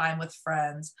fun time with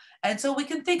friends. And so we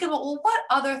can think about, well, what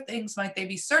other things might they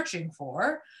be searching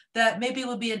for that maybe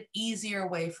would be an easier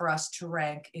way for us to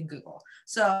rank in Google?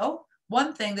 So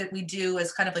one thing that we do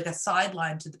as kind of like a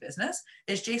sideline to the business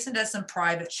is Jason does some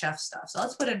private chef stuff. So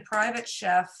let's put in private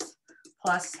chef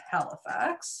plus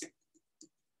Halifax.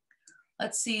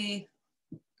 Let's see.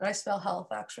 Did I spell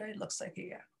Halifax right? It looks like it,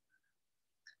 yeah.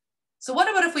 So what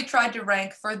about if we tried to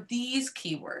rank for these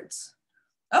keywords?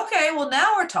 Okay, well,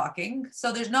 now we're talking.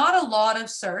 So there's not a lot of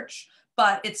search,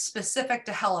 but it's specific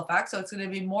to Halifax. So it's going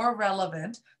to be more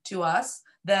relevant to us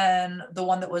than the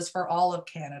one that was for all of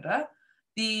Canada.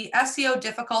 The SEO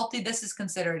difficulty, this is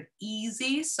considered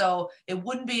easy. So it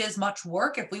wouldn't be as much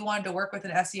work if we wanted to work with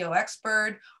an SEO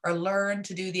expert or learn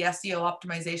to do the SEO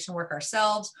optimization work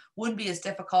ourselves, wouldn't be as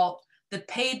difficult. The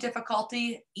paid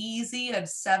difficulty, easy at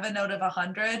 7 out of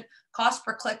 100. Cost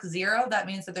per click, 0. That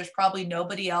means that there's probably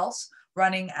nobody else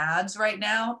running ads right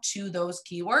now to those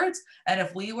keywords. And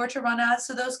if we were to run ads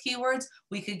to those keywords,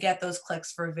 we could get those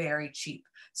clicks for very cheap.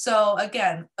 So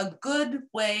again, a good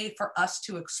way for us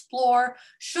to explore,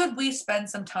 should we spend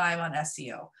some time on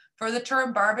SEO? For the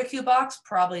term barbecue box,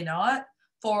 probably not.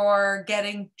 For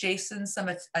getting Jason some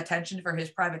attention for his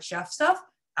private chef stuff,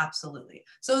 absolutely.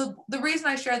 So the reason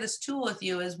I share this tool with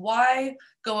you is, why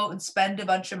go out and spend a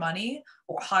bunch of money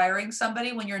or hiring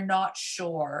somebody when you're not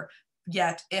sure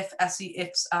yet if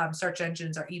search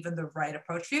engines are even the right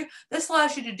approach for you. This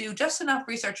allows you to do just enough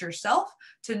research yourself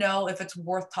to know if it's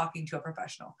worth talking to a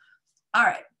professional. All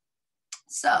right,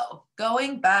 so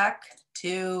going back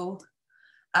to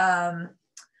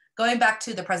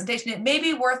the presentation, it may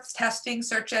be worth testing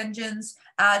search engines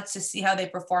ads to see how they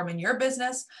perform in your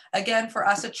business. Again, for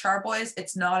us at Charboys,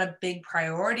 it's not a big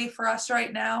priority for us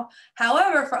right now.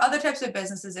 However, for other types of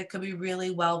businesses, it could be really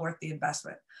well worth the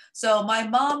investment. So my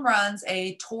mom runs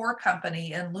a tour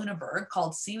company in Lunenburg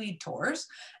called Seaweed Tours,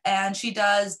 and she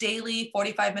does daily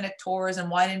 45-minute tours and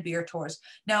wine and beer tours.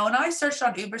 Now, when I searched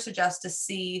on Ubersuggest to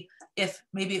see if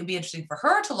maybe it would be interesting for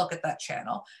her to look at that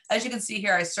channel, as you can see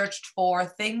here, I searched for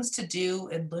things to do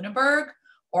in Lunenburg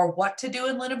or what to do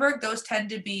in Lunenburg. Those tend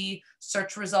to be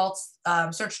search results,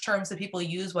 search terms that people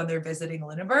use when they're visiting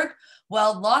Lunenburg.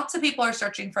 Well, lots of people are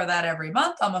searching for that every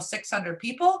month, almost 600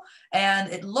 people.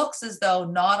 And it looks as though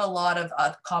not a lot of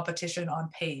competition on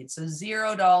paid. So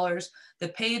 $0, the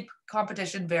paid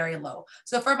competition very low.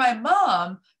 So for my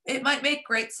mom, it might make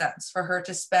great sense for her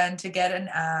to spend to get an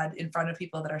ad in front of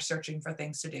people that are searching for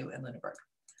things to do in Lunenburg.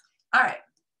 All right.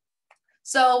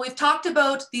 So we've talked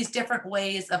about these different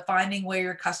ways of finding where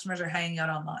your customers are hanging out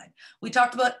online. We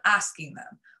talked about asking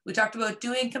them. We talked about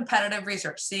doing competitive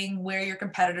research, seeing where your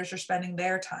competitors are spending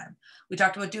their time. We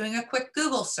talked about doing a quick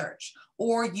Google search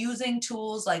or using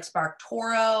tools like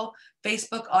SparkToro,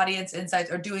 Facebook Audience Insights,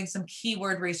 or doing some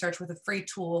keyword research with a free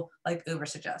tool like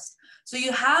Ubersuggest. So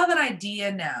you have an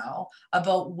idea now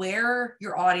about where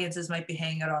your audiences might be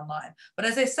hanging out online. But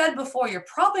as I said before, you're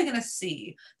probably going to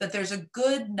see that there's a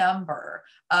good number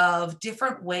of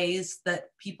different ways that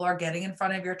people are getting in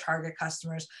front of your target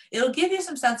customers. It'll give you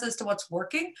some sense as to what's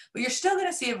working, but you're still going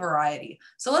to see a variety.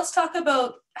 So let's talk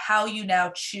about how you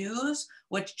now choose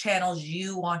which channels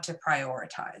you want to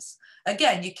prioritize.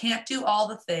 Again, you can't do all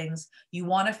the things. You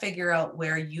want to figure out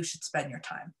where you should spend your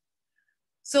time.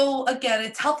 So again,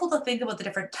 it's helpful to think about the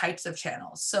different types of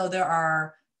channels. So there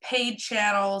are paid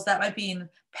channels that might be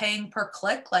paying per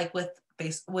click, like with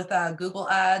Google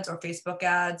ads or Facebook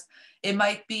ads. It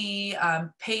might be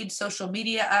paid social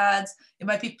media ads. It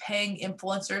might be paying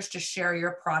influencers to share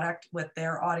your product with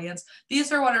their audience.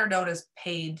 These are what are known as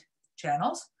paid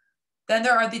channels. Then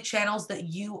there are the channels that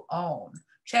you own.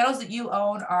 Channels that you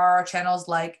own are channels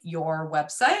like your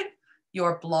website,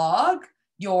 your blog,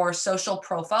 your social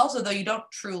profiles, although you don't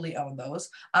truly own those,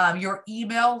 your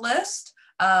email list,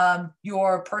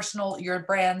 your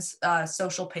brand's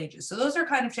social pages. So those are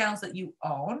kind of channels that you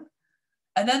own.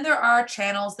 And then there are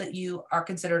channels that you are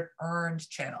considered earned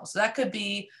channels. So that could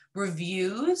be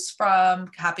reviews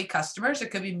from happy customers.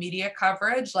 It could be media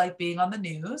coverage, like being on the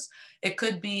news. It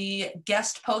could be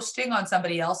guest posting on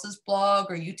somebody else's blog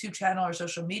or YouTube channel or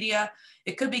social media.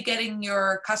 It could be getting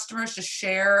your customers to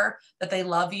share that they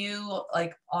love you,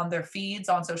 like on their feeds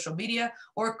on social media,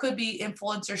 or it could be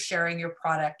influencers sharing your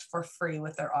product for free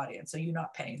with their audience, so you're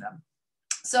not paying them.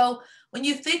 So when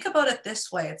you think about it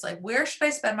this way, it's like, where should I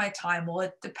spend my time? Well,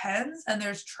 it depends, and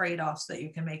there's trade-offs that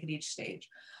you can make at each stage.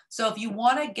 So if you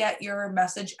want to get your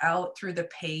message out through the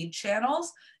paid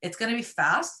channels, it's going to be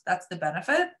fast. That's the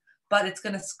benefit, but it's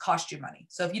going to cost you money.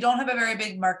 So if you don't have a very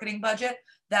big marketing budget,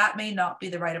 that may not be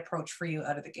the right approach for you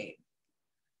out of the gate.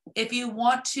 If you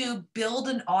want to build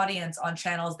an audience on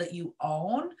channels that you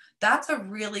own, that's a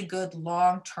really good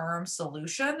long-term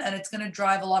solution, and it's going to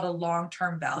drive a lot of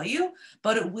long-term value,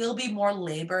 but it will be more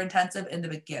labor intensive in the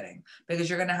beginning because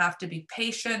you're going to have to be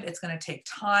patient. It's going to take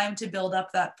time to build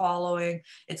up that following.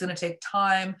 It's going to take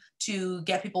time to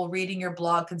get people reading your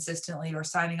blog consistently or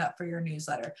signing up for your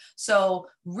newsletter. So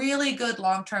really good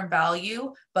long-term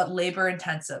value, but labor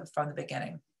intensive from the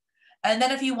beginning. And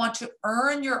then if you want to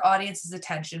earn your audience's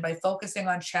attention by focusing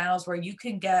on channels where you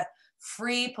can get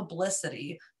free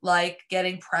publicity, like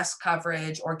getting press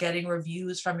coverage or getting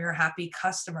reviews from your happy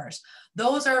customers.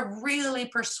 Those are really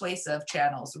persuasive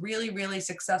channels, really, really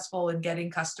successful in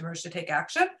getting customers to take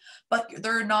action, but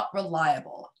they're not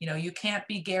reliable. You know, you can't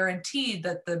be guaranteed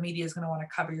that the media is going to want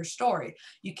to cover your story.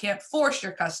 You can't force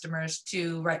your customers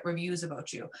to write reviews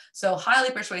about you. So highly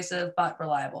persuasive, but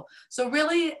reliable. So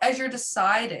really, as you're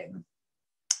deciding,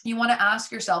 you want to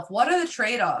ask yourself, what are the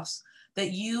trade-offs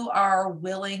that you are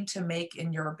willing to make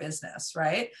in your business,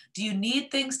 right? Do you need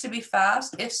things to be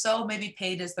fast? If so, maybe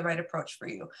paid is the right approach for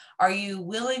you. Are you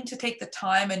willing to take the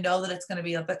time and know that it's going to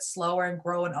be a bit slower and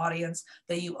grow an audience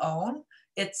that you own?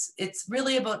 It's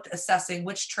really about assessing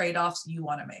which trade-offs you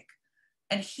want to make.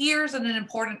 And here's an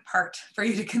important part for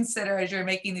you to consider as you're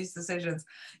making these decisions.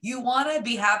 You want to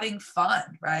be having fun,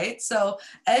 right? So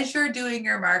as you're doing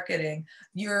your marketing,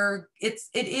 it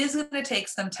is going to take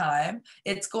some time.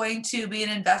 It's going to be an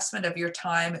investment of your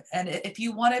time. And if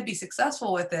you want to be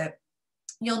successful with it,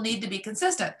 you'll need to be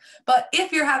consistent. But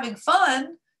if you're having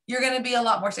fun, you're going to be a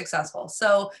lot more successful.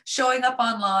 So showing up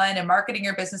online and marketing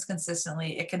your business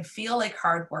consistently, it can feel like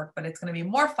hard work, but it's going to be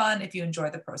more fun if you enjoy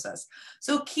the process.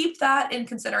 So keep that in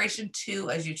consideration too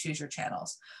as you choose your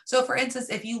channels. So for instance,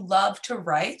 if you love to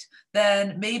write,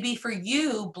 then maybe for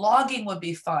you, blogging would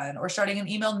be fun, or starting an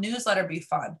email newsletter be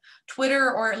fun.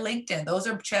 Twitter or LinkedIn, those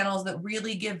are channels that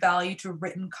really give value to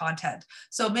written content.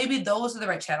 So maybe those are the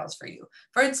right channels for you.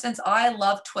 For instance, I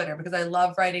love Twitter because I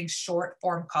love writing short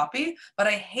form copy, but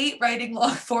I hate writing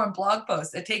long form blog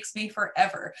posts. It takes me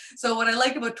forever. So what I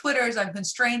like about Twitter is I'm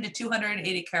constrained to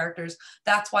 280 characters.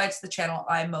 That's why it's the channel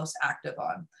I'm most active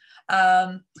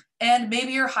on. And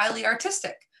maybe you're highly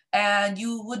artistic, and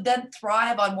you would then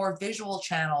thrive on more visual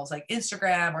channels like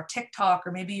Instagram or TikTok,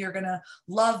 or maybe you're gonna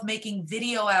love making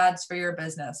video ads for your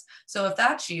business. So if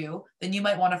that's you, then you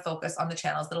might wanna focus on the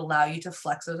channels that allow you to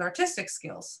flex those artistic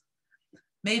skills.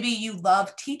 Maybe you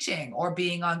love teaching or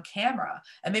being on camera.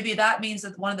 And maybe that means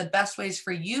that one of the best ways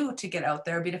for you to get out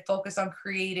there would be to focus on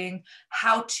creating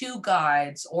how-to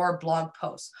guides or blog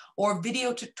posts or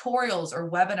video tutorials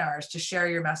or webinars to share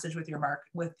your message with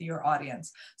your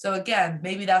audience. So again,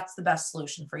 maybe that's the best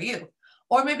solution for you.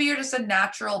 Or maybe you're just a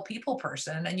natural people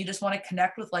person and you just want to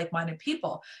connect with like-minded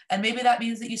people. And maybe that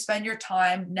means that you spend your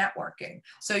time networking.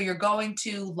 So you're going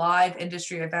to live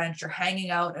industry events, you're hanging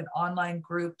out in online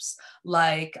groups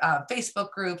like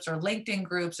Facebook groups or LinkedIn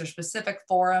groups or specific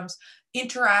forums,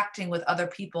 interacting with other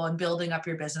people and building up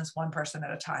your business one person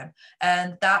at a time.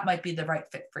 And that might be the right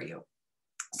fit for you.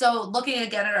 So looking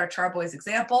again at our Charboys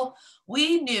example,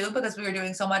 we knew, because we were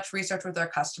doing so much research with our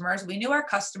customers, we knew our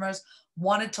customers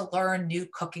wanted to learn new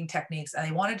cooking techniques and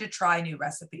they wanted to try new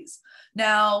recipes.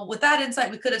 Now, with that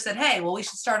insight, we could have said, hey, well, we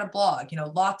should start a blog. You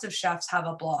know, lots of chefs have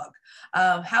a blog.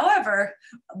 However,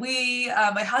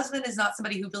 my husband is not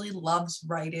somebody who really loves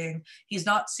writing. He's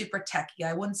not super techy.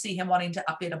 I wouldn't see him wanting to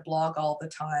update a blog all the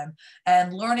time.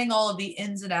 And learning all of the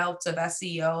ins and outs of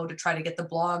SEO to try to get the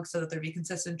blog so that there'd be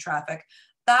consistent traffic,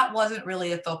 that wasn't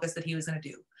really a focus that he was going to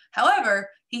do. However,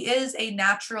 he is a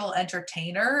natural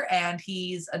entertainer and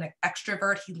he's an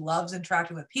extrovert. He loves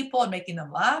interacting with people and making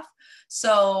them laugh.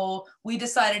 So we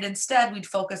decided instead we'd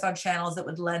focus on channels that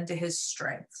would lend to his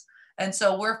strengths. And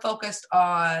so we're focused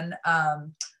on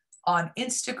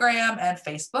Instagram and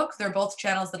Facebook. They're both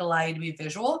channels that allow you to be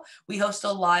visual. We host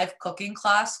a live cooking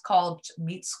class called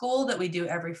Meat School that we do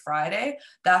every Friday.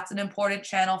 That's an important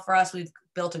channel for us. We've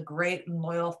built a great and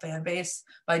loyal fan base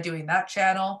by doing that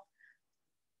channel.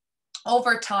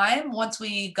 Over time, once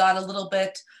we got a little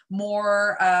bit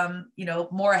more,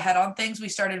 more ahead on things, we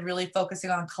started really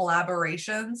focusing on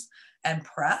collaborations and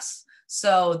press.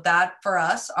 So that for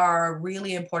us are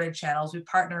really important channels. We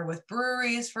partner with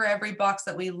breweries for every box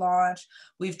that we launch.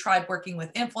 We've tried working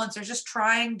with influencers, just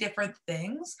trying different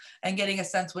things and getting a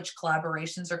sense which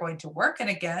collaborations are going to work. And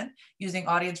again, using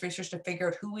audience research to figure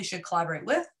out who we should collaborate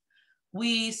with.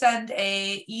 We send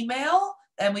an email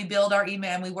and we build our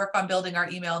email and we work on building our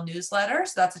email newsletter.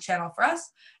 So that's a channel for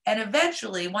us. And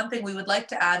eventually, one thing we would like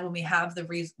to add when we have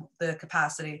the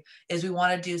capacity is we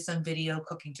want to do some video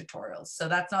cooking tutorials. So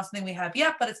that's not something we have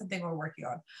yet, but it's something we're working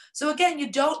on. So again,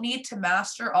 you don't need to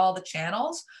master all the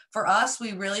channels. For us,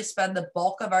 we really spend the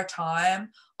bulk of our time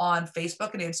on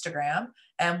Facebook and Instagram,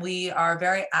 and we are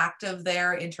very active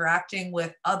there, interacting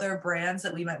with other brands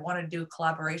that we might want to do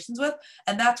collaborations with.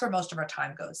 And that's where most of our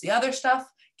time goes. The other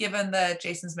stuff, given that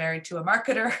Jason's married to a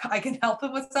marketer, I can help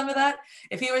him with some of that.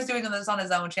 If he was doing this on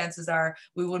his own, chances are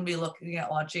we wouldn't be looking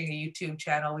at launching a YouTube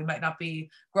channel. We might not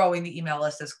be growing the email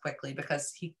list as quickly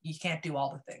because you can't do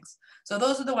all the things. So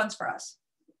those are the ones for us.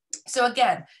 So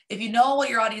again, if you know what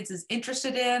your audience is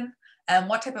interested in, and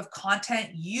what type of content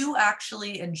you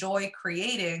actually enjoy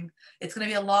creating, it's going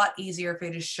to be a lot easier for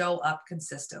you to show up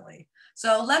consistently.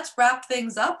 So let's wrap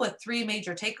things up with 3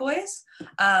 major takeaways.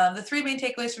 The 3 main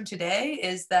takeaways from today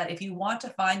is that if you want to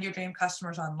find your dream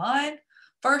customers online,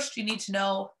 first, you need to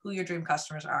know who your dream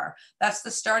customers are. That's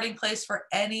the starting place for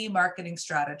any marketing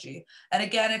strategy. And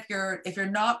again, if you're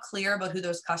not clear about who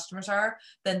those customers are,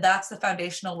 then that's the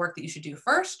foundational work that you should do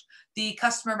first. The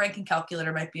customer ranking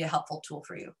calculator might be a helpful tool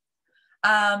for you.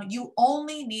 You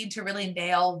only need to really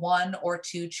nail 1 or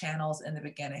 2 channels in the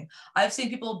beginning. I've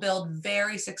seen people build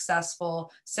very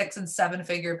successful 6- and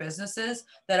 7-figure businesses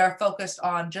that are focused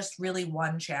on just really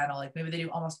 1 channel. Like maybe they do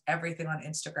almost everything on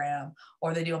Instagram,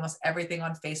 or they do almost everything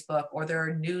on Facebook, or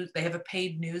they have a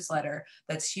paid newsletter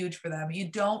that's huge for them. You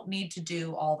don't need to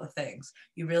do all the things.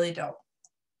 You really don't.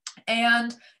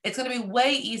 And it's going to be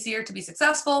way easier to be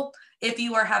successful if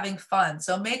you are having fun.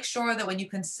 So make sure that when you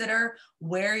consider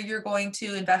where you're going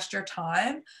to invest your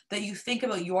time, that you think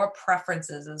about your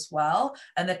preferences as well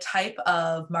and the type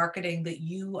of marketing that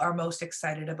you are most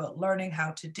excited about learning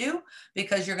how to do,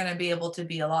 because you're going to be able to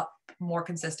be a lot more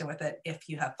consistent with it if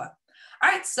you have fun. All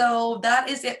right, so that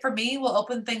is it for me. We'll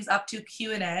open things up to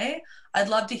Q&A. I'd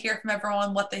love to hear from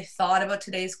everyone what they thought about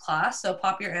today's class. So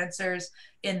pop your answers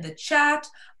in the chat.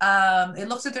 It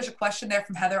looks like there's a question there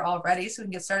from Heather already, so we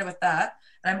can get started with that.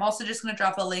 And I'm also just going to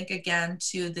drop a link again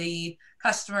to the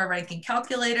customer ranking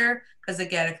calculator, because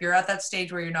again, if you're at that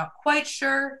stage where you're not quite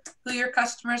sure who your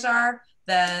customers are,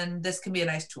 then this can be a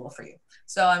nice tool for you.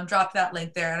 So I'm dropped that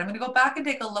link there, and I'm going to go back and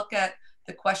take a look at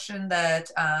the question that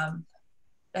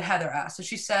Heather asked. So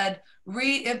she said,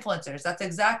 read influencers. That's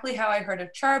exactly how I heard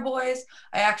of Charboys.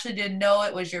 I actually didn't know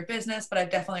it was your business, but I've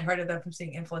definitely heard of them from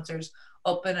seeing influencers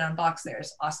open and unbox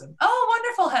theirs. Awesome. Oh,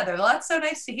 wonderful, Heather. Well, that's so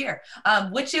nice to hear.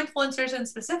 Which influencers in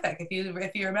specific?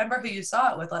 If you remember who you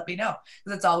saw it with, let me know,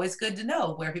 because it's always good to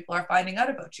know where people are finding out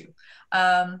about you.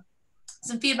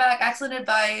 Some feedback, excellent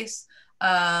advice.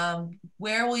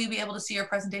 Where will you be able to see your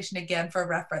presentation again for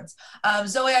reference?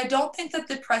 Zoe, I don't think that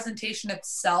the presentation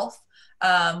itself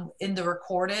in the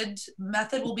recorded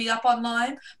method will be up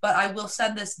online, but I will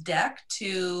send this deck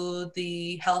to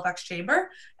the Halifax Chamber,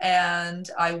 and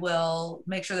I will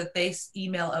make sure that they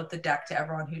email out the deck to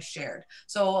everyone who's shared.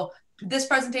 So this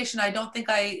presentation, I don't think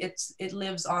it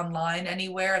lives online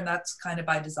anywhere, and that's kind of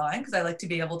by design, because I like to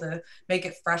be able to make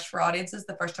it fresh for audiences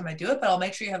the first time I do it, but I'll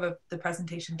make sure you have the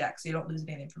presentation deck so you don't lose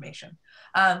any information.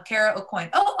 Kara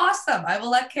O'Coin. Oh, awesome. I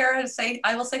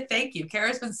will say thank you.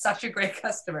 Kara's been such a great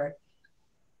customer.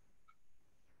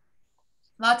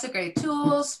 Lots of great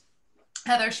tools.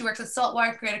 Heather, she works at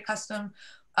Saltwire,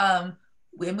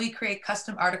 when we create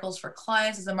custom articles for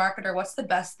clients. As a marketer, what's the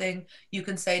best thing you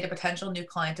can say to potential new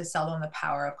client to sell them the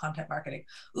power of content marketing?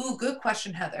 Ooh, good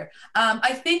question, Heather.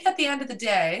 I think at the end of the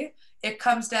day, it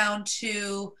comes down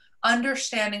to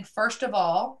understanding, first of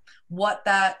all, what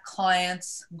that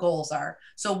client's goals are.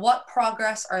 So what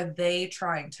progress are they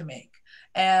trying to make?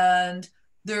 And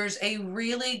there's a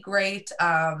really great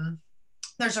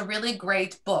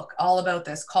book all about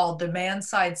this called Demand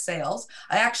Side Sales.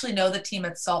 I actually know the team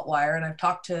at Saltwire, and I've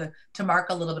talked to Mark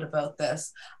a little bit about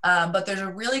this. But there's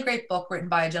a really great book written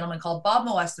by a gentleman called Bob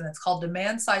Moeston. It's called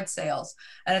Demand Side Sales.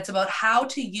 And it's about how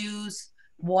to use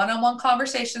one-on-one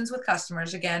conversations with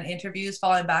customers, again, interviews,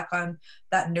 falling back on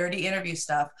that nerdy interview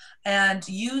stuff, and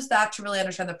use that to really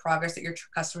understand the progress that your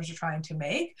customers are trying to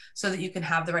make so that you can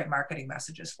have the right marketing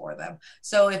messages for them.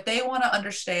 So if they want to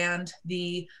understand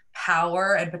the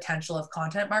power and potential of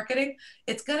content marketing,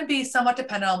 it's going to be somewhat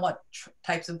dependent on what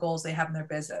types of goals they have in their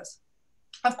business.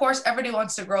 Of course, everybody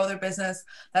wants to grow their business.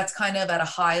 That's kind of at a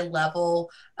high level,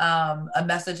 a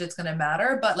message that's going to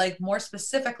matter. But like more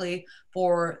specifically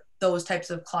for those types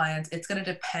of clients, it's going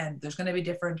to depend. There's going to be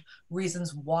different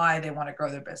reasons why they want to grow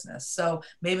their business. So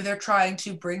maybe they're trying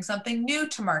to bring something new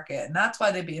to market, and that's why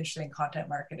they'd be interested in content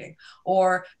marketing.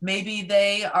 Or maybe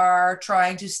they are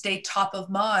trying to stay top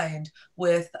of mind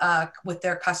with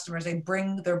their customers. They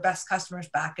bring their best customers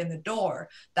back in the door.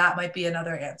 That might be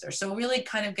another answer. So really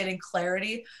kind of getting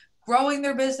clarity. Growing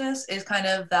their business is kind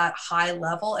of that high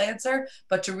level answer,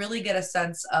 but to really get a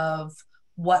sense of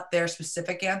what their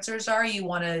specific answers are, you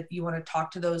want to talk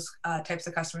to those types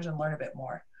of customers and learn a bit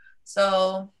more.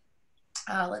 So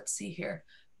let's see here.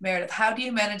 Meredith, how do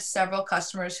you manage several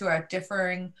customers who are at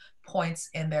differing points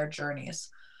in their journeys?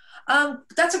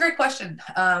 That's a great question.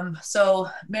 So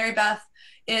Mary Beth,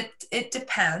 it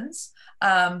depends.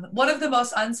 One of the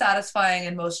most unsatisfying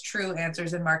and most true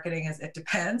answers in marketing is it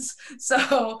depends.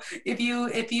 So if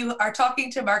you are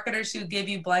talking to marketers who give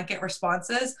you blanket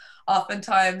responses,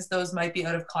 oftentimes those might be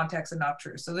out of context and not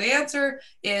true. So the answer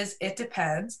is it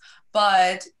depends.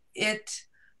 But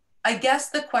I guess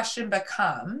the question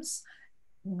becomes,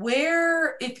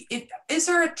 where, if is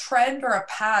there a trend or a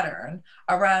pattern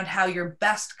around how your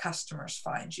best customers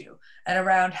find you and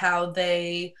around how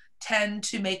they tend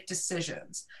to make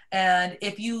decisions? And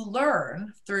if you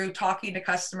learn through talking to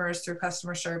customers, through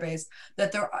customer surveys,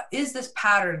 that there is this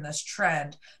pattern, this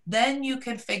trend, then you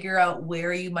can figure out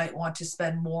where you might want to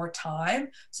spend more time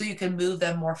so you can move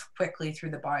them more quickly through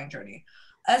the buying journey.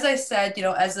 As I said,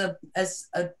 as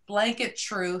a blanket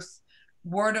truth,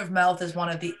 word of mouth is one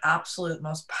of the absolute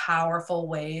most powerful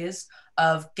ways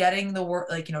of getting the word,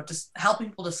 just helping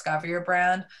people discover your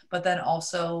brand, but then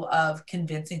also of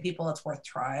convincing people it's worth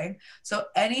trying. So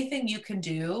anything you can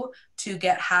do to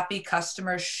get happy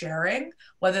customers sharing,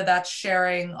 whether that's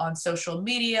sharing on social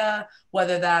media,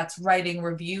 whether that's writing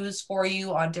reviews for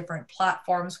you on different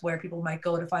platforms where people might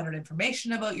go to find out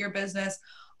information about your business,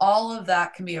 all of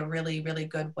that can be a really, really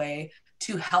good way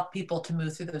to help people to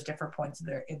move through those different points in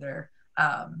their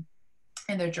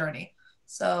journey.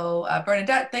 So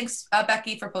Bernadette, thanks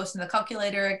Becky for posting the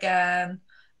calculator again.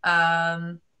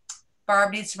 Barb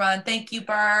needs to run. Thank you,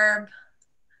 Barb.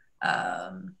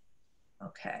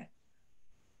 Okay.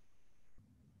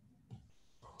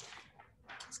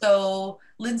 So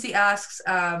Lindsay asks,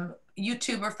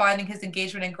 YouTuber finding his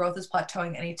engagement and growth is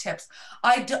plateauing. Any tips?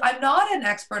 I'm not an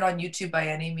expert on YouTube by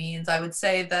any means. I would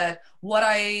say that what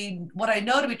I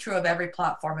know to be true of every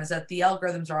platform is that the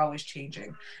algorithms are always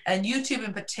changing. And YouTube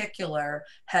in particular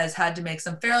has had to make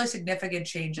some fairly significant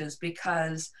changes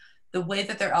because the way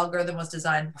that their algorithm was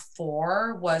designed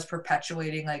before was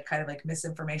perpetuating kind of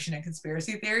misinformation and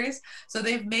conspiracy theories. So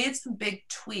they've made some big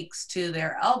tweaks to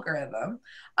their algorithm.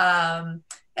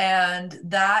 And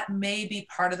that may be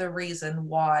part of the reason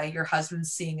why your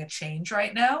husband's seeing a change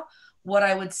right now. What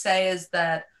I would say is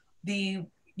that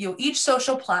each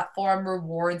social platform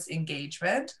rewards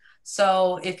engagement.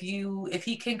 So if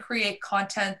he can create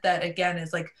content that, again,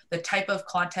 is the type of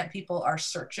content people are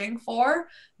searching for,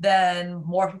 then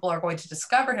more people are going to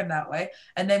discover him that way.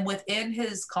 And then within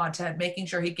his content, making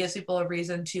sure he gives people a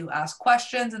reason to ask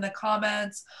questions in the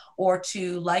comments, or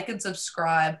to like and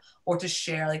subscribe, or to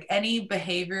share, any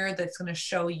behavior that's going to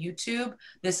show YouTube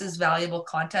this is valuable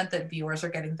content that viewers are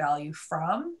getting value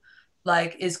from,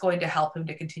 is going to help him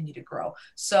to continue to grow.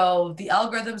 So the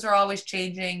algorithms are always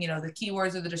changing. The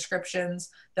keywords or the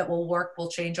descriptions that will work will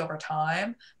change over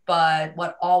time. But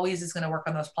what always is going to work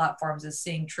on those platforms is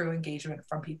seeing true engagement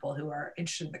from people who are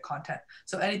interested in the content.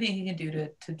 So anything you can do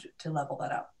to level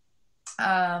that up.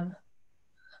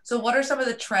 So what are some of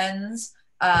the trends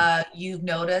you've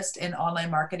noticed in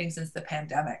online marketing since the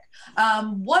pandemic?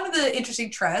 One of the interesting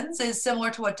trends is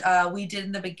similar to what we did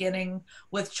in the beginning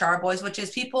with Charboys, which is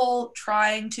people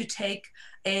trying to take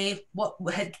what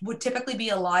would typically be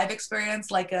a live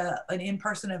experience, like an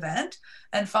in-person event,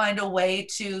 and find a way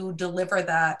to deliver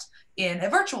that in a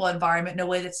virtual environment in a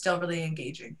way that's still really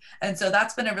engaging. And so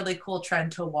that's been a really cool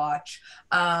trend to watch.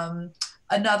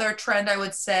 Another trend I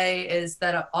would say is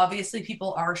that obviously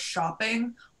people are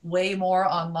shopping way more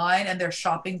online, and their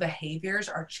shopping behaviors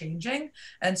are changing.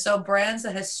 And so brands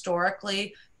that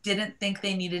historically didn't think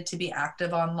they needed to be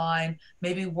active online,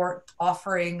 maybe weren't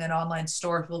offering an online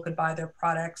store where people could buy their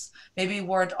products, maybe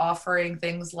weren't offering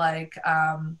things like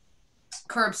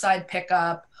curbside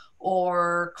pickup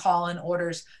or call-in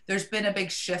orders. There's been a big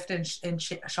shift in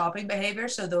shopping behavior.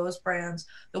 So those brands,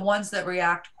 the ones that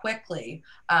react quickly,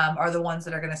 are the ones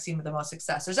that are going to see the most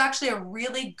success. There's actually a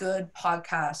really good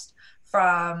podcast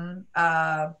from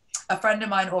a friend of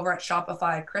mine over at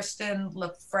Shopify, Kristen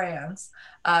LaFrance.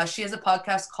 She has a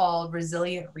podcast called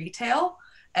Resilient Retail,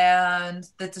 and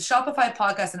it's a Shopify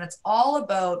podcast, and it's all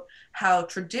about how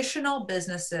traditional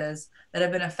businesses that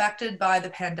have been affected by the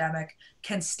pandemic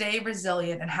can stay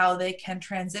resilient and how they can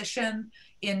transition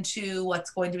into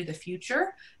what's going to be the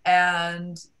future.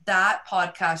 And that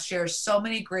podcast shares so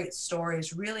many great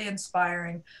stories, really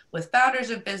inspiring, with founders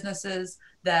of businesses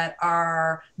that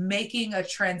are making a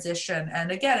transition.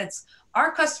 And again, it's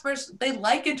our customers, they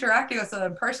like interacting with them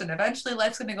in person. Eventually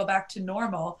life's going to go back to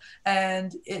normal,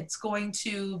 and it's going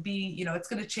to be, it's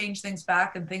going to change things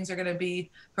back, and things are going to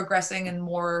be progressing and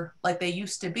more like they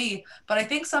used to be. But I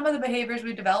think some of the behaviors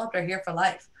we developed are here for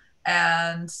life.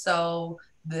 And so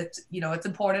that, it's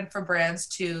important for brands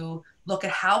to look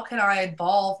at how can I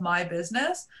evolve my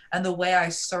business and the way I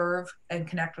serve and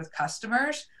connect with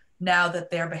customers now that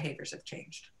their behaviors have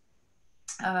changed.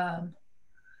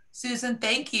 Susan,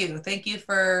 thank you. Thank you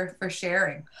for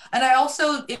sharing. And I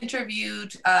also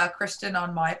interviewed Kristen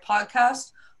on my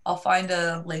podcast. I'll find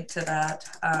a link to that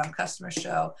customer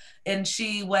show. And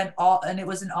she went and it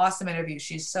was an awesome interview.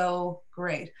 She's so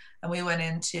great. And we went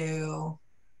into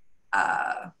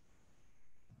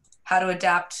how to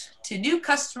adapt to new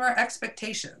customer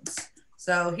expectations.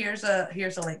 So here's a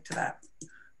link to that.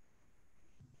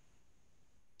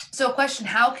 So question,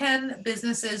 how can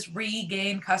businesses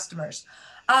regain customers?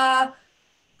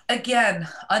 Again,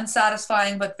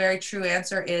 unsatisfying but very true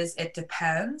answer is it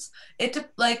depends.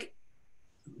 Like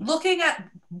looking at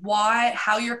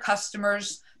how your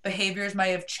customers' behaviors might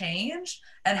have changed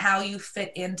and how you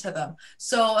fit into them.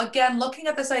 So again, looking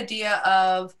at this idea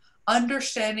of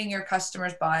understanding your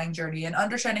customer's buying journey and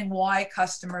understanding why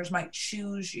customers might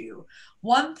choose you.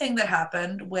 One thing that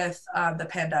happened with the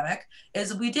pandemic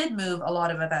is we did move a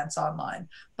lot of events online,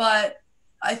 but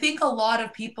I think a lot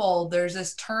of people, there's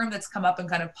this term that's come up in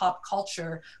kind of pop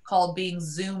culture called being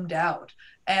zoomed out.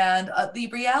 And the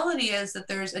reality is that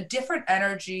there's a different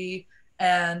energy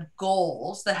and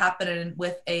goals that happen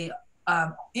with an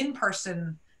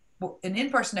in-person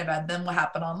event than what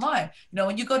happened online. You know,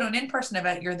 when you go to an in-person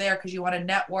event, you're there because you want to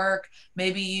network.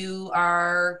 Maybe you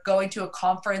are going to a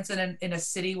conference in a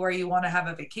city where you want to have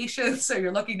a vacation, so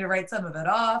you're looking to write some of it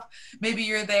off. Maybe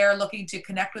you're there looking to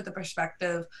connect with a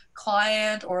prospective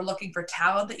client or looking for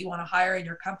talent that you want to hire in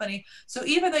your company. So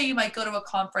even though you might go to a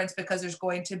conference because there's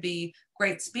going to be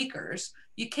great speakers,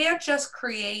 you can't just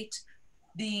create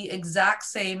the exact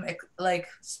same like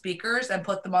speakers and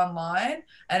put them online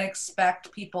and expect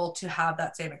people to have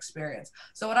that same experience.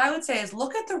 So what I would say is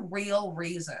look at the real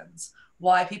reasons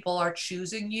why people are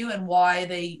choosing you and why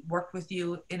they work with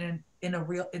you in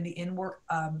the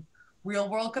real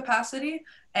world capacity,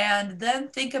 and then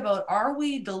think about, are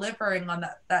we delivering on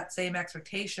that same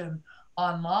expectation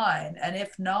online? And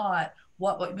if not,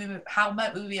 how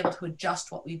might we be able to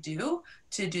adjust what we do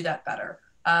to do that better?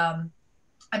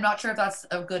 I'm not sure if that's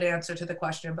a good answer to the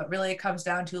question, but really it comes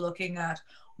down to looking at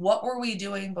what were we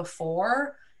doing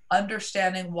before,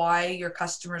 understanding why your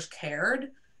customers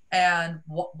cared and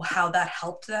how that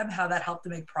helped them,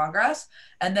 make progress,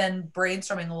 and then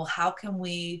brainstorming, well, how can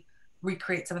we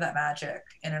recreate some of that magic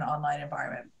in an online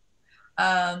environment?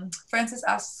 Francis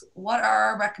asks, what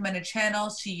are our recommended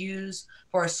channels to use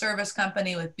for a service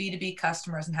company with B2B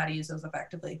customers and how to use those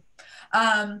effectively?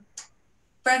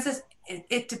 Francis,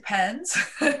 it depends.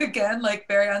 Again, like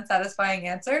very unsatisfying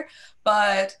answer,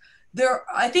 but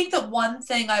I think that one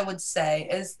thing I would say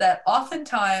is that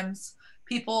oftentimes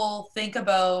people think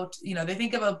about, they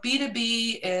think about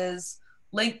B2B is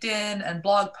LinkedIn and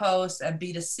blog posts, and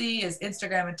B2C is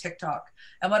Instagram and TikTok.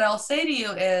 And what I'll say to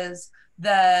you is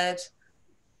that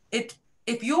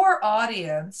if your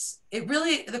audience,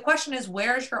 the question is,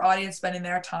 where's your audience spending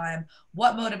their time?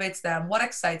 What motivates them? What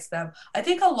excites them? I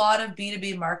think a lot of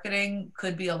B2B marketing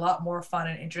could be a lot more fun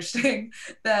and interesting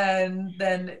than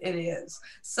it is.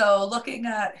 So looking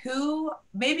at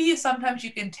sometimes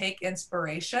you can take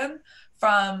inspiration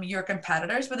from your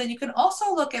competitors, but then you can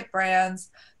also look at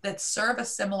brands that serve a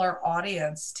similar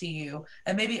audience to you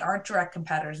and maybe aren't direct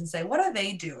competitors and say, what are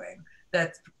they doing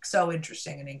that's so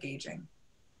interesting and engaging?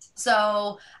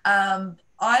 So I'm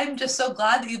just so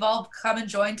glad that you've all come and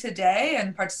joined today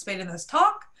and participated in this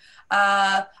talk.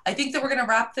 I think that we're going to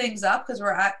wrap things up because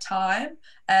we're at time.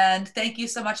 And thank you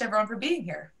so much, everyone, for being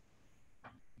here.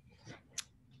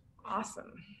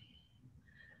 Awesome.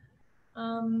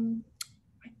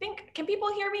 I think, can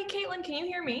people hear me? Katelyn, can you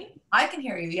hear me? I can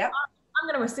hear you, yep. I'm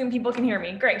going to assume people can hear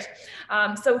me. Great.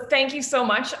 So thank you so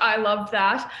much. I loved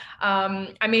that.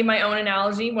 I made my own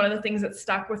analogy. One of the things that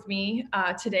stuck with me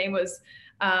today was,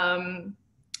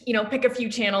 pick a few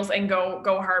channels and go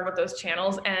hard with those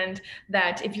channels. And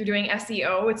that if you're doing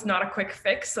SEO, it's not a quick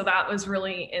fix. So that was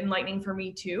really enlightening for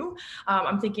me too.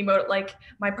 I'm thinking about it like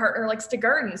my partner likes to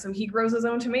garden, so he grows his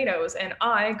own tomatoes, and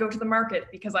I go to the market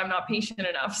because I'm not patient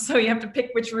enough. So you have to pick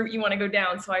which route you want to go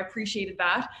down. So I appreciated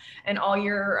that and all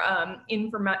your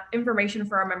information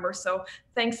for our members. So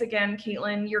thanks again,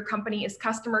 Katelyn. Your company is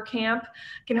Customer Camp,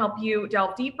 can help you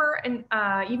delve deeper and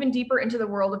even deeper into the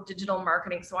world of digital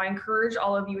marketing. So I encourage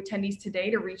all of you attendees today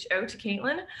to reach out to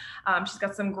Katelyn. She's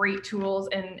got some great tools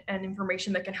and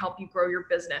information that can help you grow your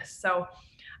business. So,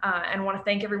 and I want to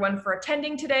thank everyone for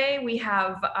attending today.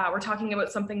 We're talking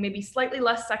about something maybe slightly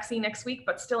less sexy next week,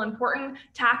 but still important.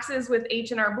 Taxes with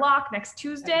H&R Block next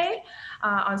Tuesday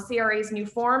on CRA's new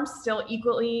forms, still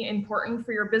equally important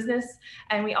for your business.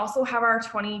 And we also have our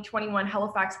 2021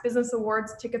 Halifax Business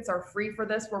Awards. Tickets are free for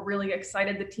this. We're really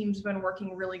excited. The team's been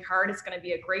working really hard. It's going to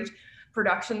be a great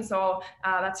production. So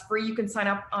that's free. You can sign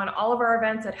up on all of our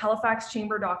events at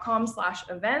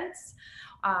halifaxchamber.com/events.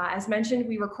 As mentioned,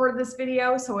 we recorded this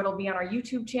video, so it'll be on our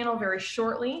YouTube channel very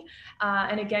shortly.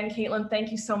 And again, Katelyn, thank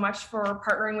you so much for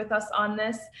partnering with us on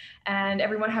this. And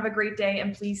everyone have a great day,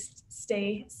 and please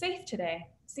stay safe today.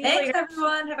 See you later. Thanks,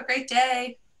 everyone. Have a great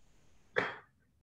day.